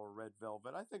her title to Red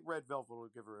Velvet. I think Red Velvet will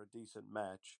give her a decent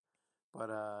match. But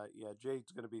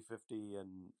Jade's going to be 50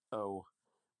 and 0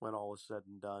 when all is said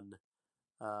and done.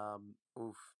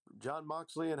 John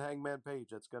Moxley and Hangman Page.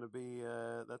 That's going to be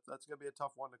that's going to be a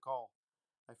tough one to call.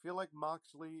 I feel like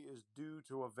Moxley is due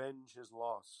to avenge his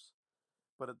loss,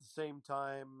 but at the same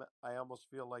time, I almost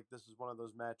feel like this is one of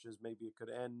those matches. Maybe it could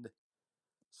end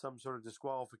some sort of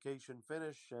disqualification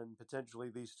finish, and potentially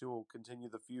these two will continue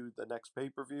the feud the next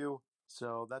pay-per-view.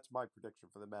 So that's my prediction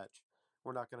for the match.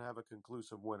 We're not going to have a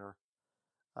conclusive winner.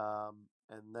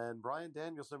 And then Bryan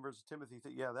Danielson versus Timothy.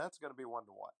 That's going to be one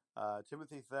to watch.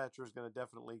 Timothy Thatcher is going to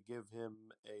definitely give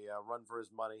him a run for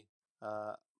his money.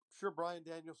 Sure, Bryan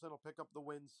Danielson will pick up the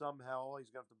win somehow. He's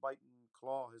going to have to bite and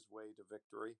claw his way to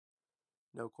victory.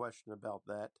 No question about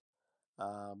that.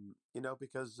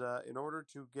 Because in order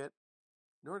to get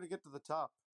to the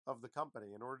top of the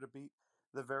company, in order to beat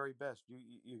the very best,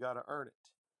 you got to earn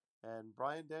it. And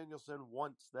Bryan Danielson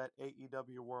wants that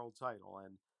AEW World Title,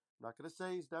 and I'm not going to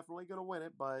say he's definitely going to win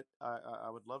it, but I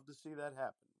would love to see that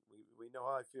happen. We know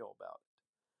how I feel about it.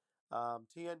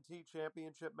 TNT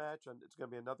Championship match, and it's going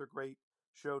to be another great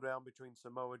showdown between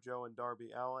Samoa Joe and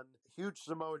Darby Allin. Huge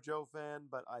Samoa Joe fan,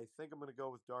 but I think I'm going to go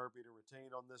with Darby to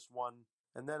retain on this one.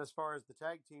 And then as far as the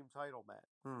tag team title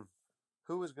match,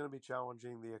 who is going to be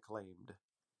challenging the Acclaimed?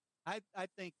 I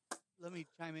think, let me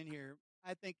chime in here.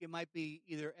 I think it might be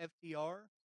either FTR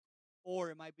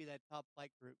or it might be that Top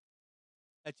Flight group.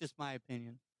 That's just my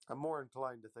opinion. I'm more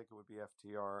inclined to think it would be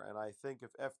FTR, and I think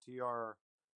if FTR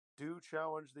do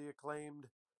challenge the Acclaimed,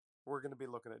 we're going to be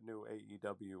looking at new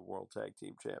AEW World Tag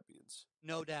Team Champions.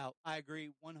 No doubt. I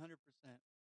agree 100%.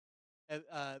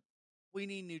 We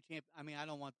need new champions. I mean, I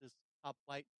don't want this Top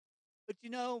Flight. But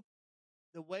the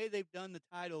way they've done the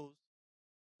titles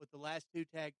with the last two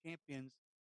tag champions,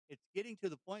 it's getting to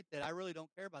the point that I really don't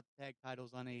care about the tag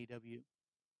titles on AEW.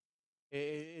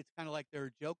 It's kind of like they're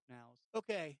a joke now.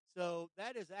 Okay, so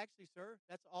that is actually, sir,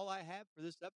 that's all I have for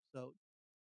this episode.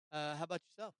 How about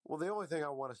yourself? Well, the only thing I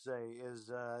want to say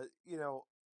is,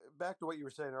 back to what you were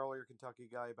saying earlier, Kentucky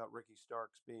guy, about Ricky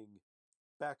Starks being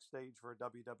backstage for a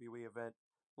WWE event.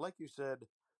 Like you said,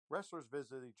 wrestlers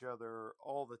visit each other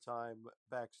all the time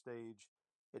backstage.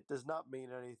 It does not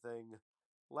mean anything.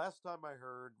 Last time I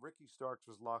heard, Ricky Starks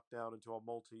was locked down into a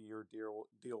multi-year deal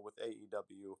with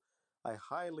AEW. I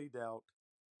highly doubt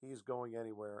he's going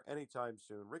anywhere anytime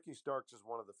soon. Ricky Starks is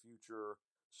one of the future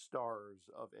stars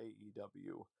of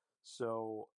AEW.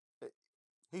 So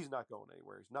he's not going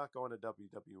anywhere. He's not going to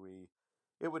WWE.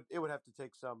 It would have to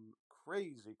take some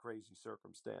crazy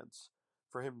circumstance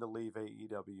for him to leave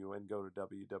AEW and go to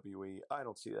WWE. I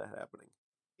don't see that happening.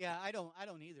 Yeah, I don't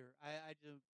either. I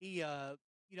do. He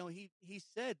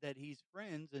said that he's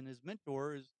friends and his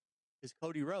mentor is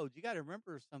Cody Rhodes. You got to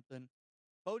remember something.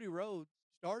 Cody Rhodes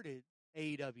started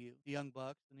AEW, the Young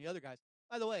Bucks and the other guys.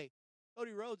 By the way,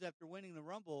 Cody Rhodes, after winning the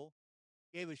Rumble,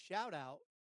 gave a shout out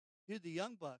to the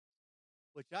Young Bucks,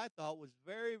 which I thought was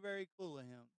very cool of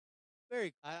him.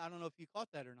 I don't know if you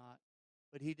caught that or not,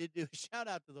 but he did do a shout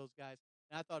out to those guys.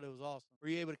 and I thought it was awesome. Were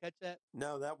you able to catch that?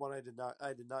 No, that one I did not.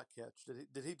 I did not catch.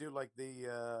 Did he do like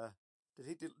the? Did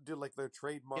he do like their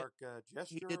trademark He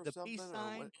gesture did or the something, peace or what?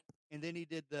 sign, and then he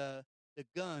did the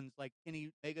guns like Kenny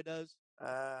Omega does.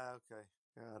 Ah, okay,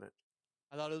 got it.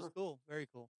 I thought it was Huh. cool. Very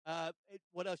cool.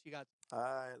 What else you got?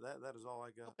 That is all I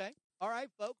got. Okay. All right,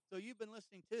 folks. So you've been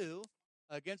listening to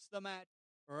Against the Mat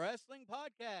Wrestling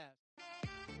Podcast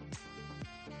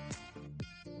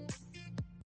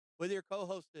with your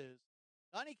co-host is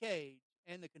Donnie Cage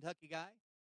and the Kentucky Guy.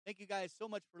 Thank you guys so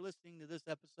much for listening to this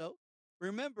episode.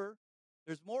 Remember,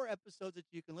 there's more episodes that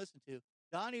you can listen to.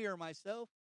 Donnie or myself,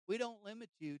 we don't limit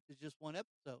you to just one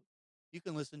episode. You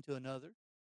can listen to another,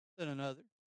 then another,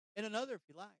 and another if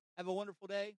you like. Have a wonderful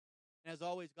day. And as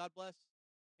always, God bless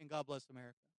and God bless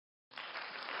America.